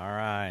 All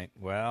right.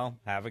 Well,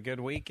 have a good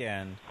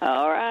weekend.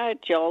 All right,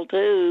 y'all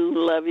too.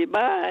 Love you.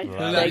 Bye.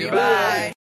 Love you. Bye.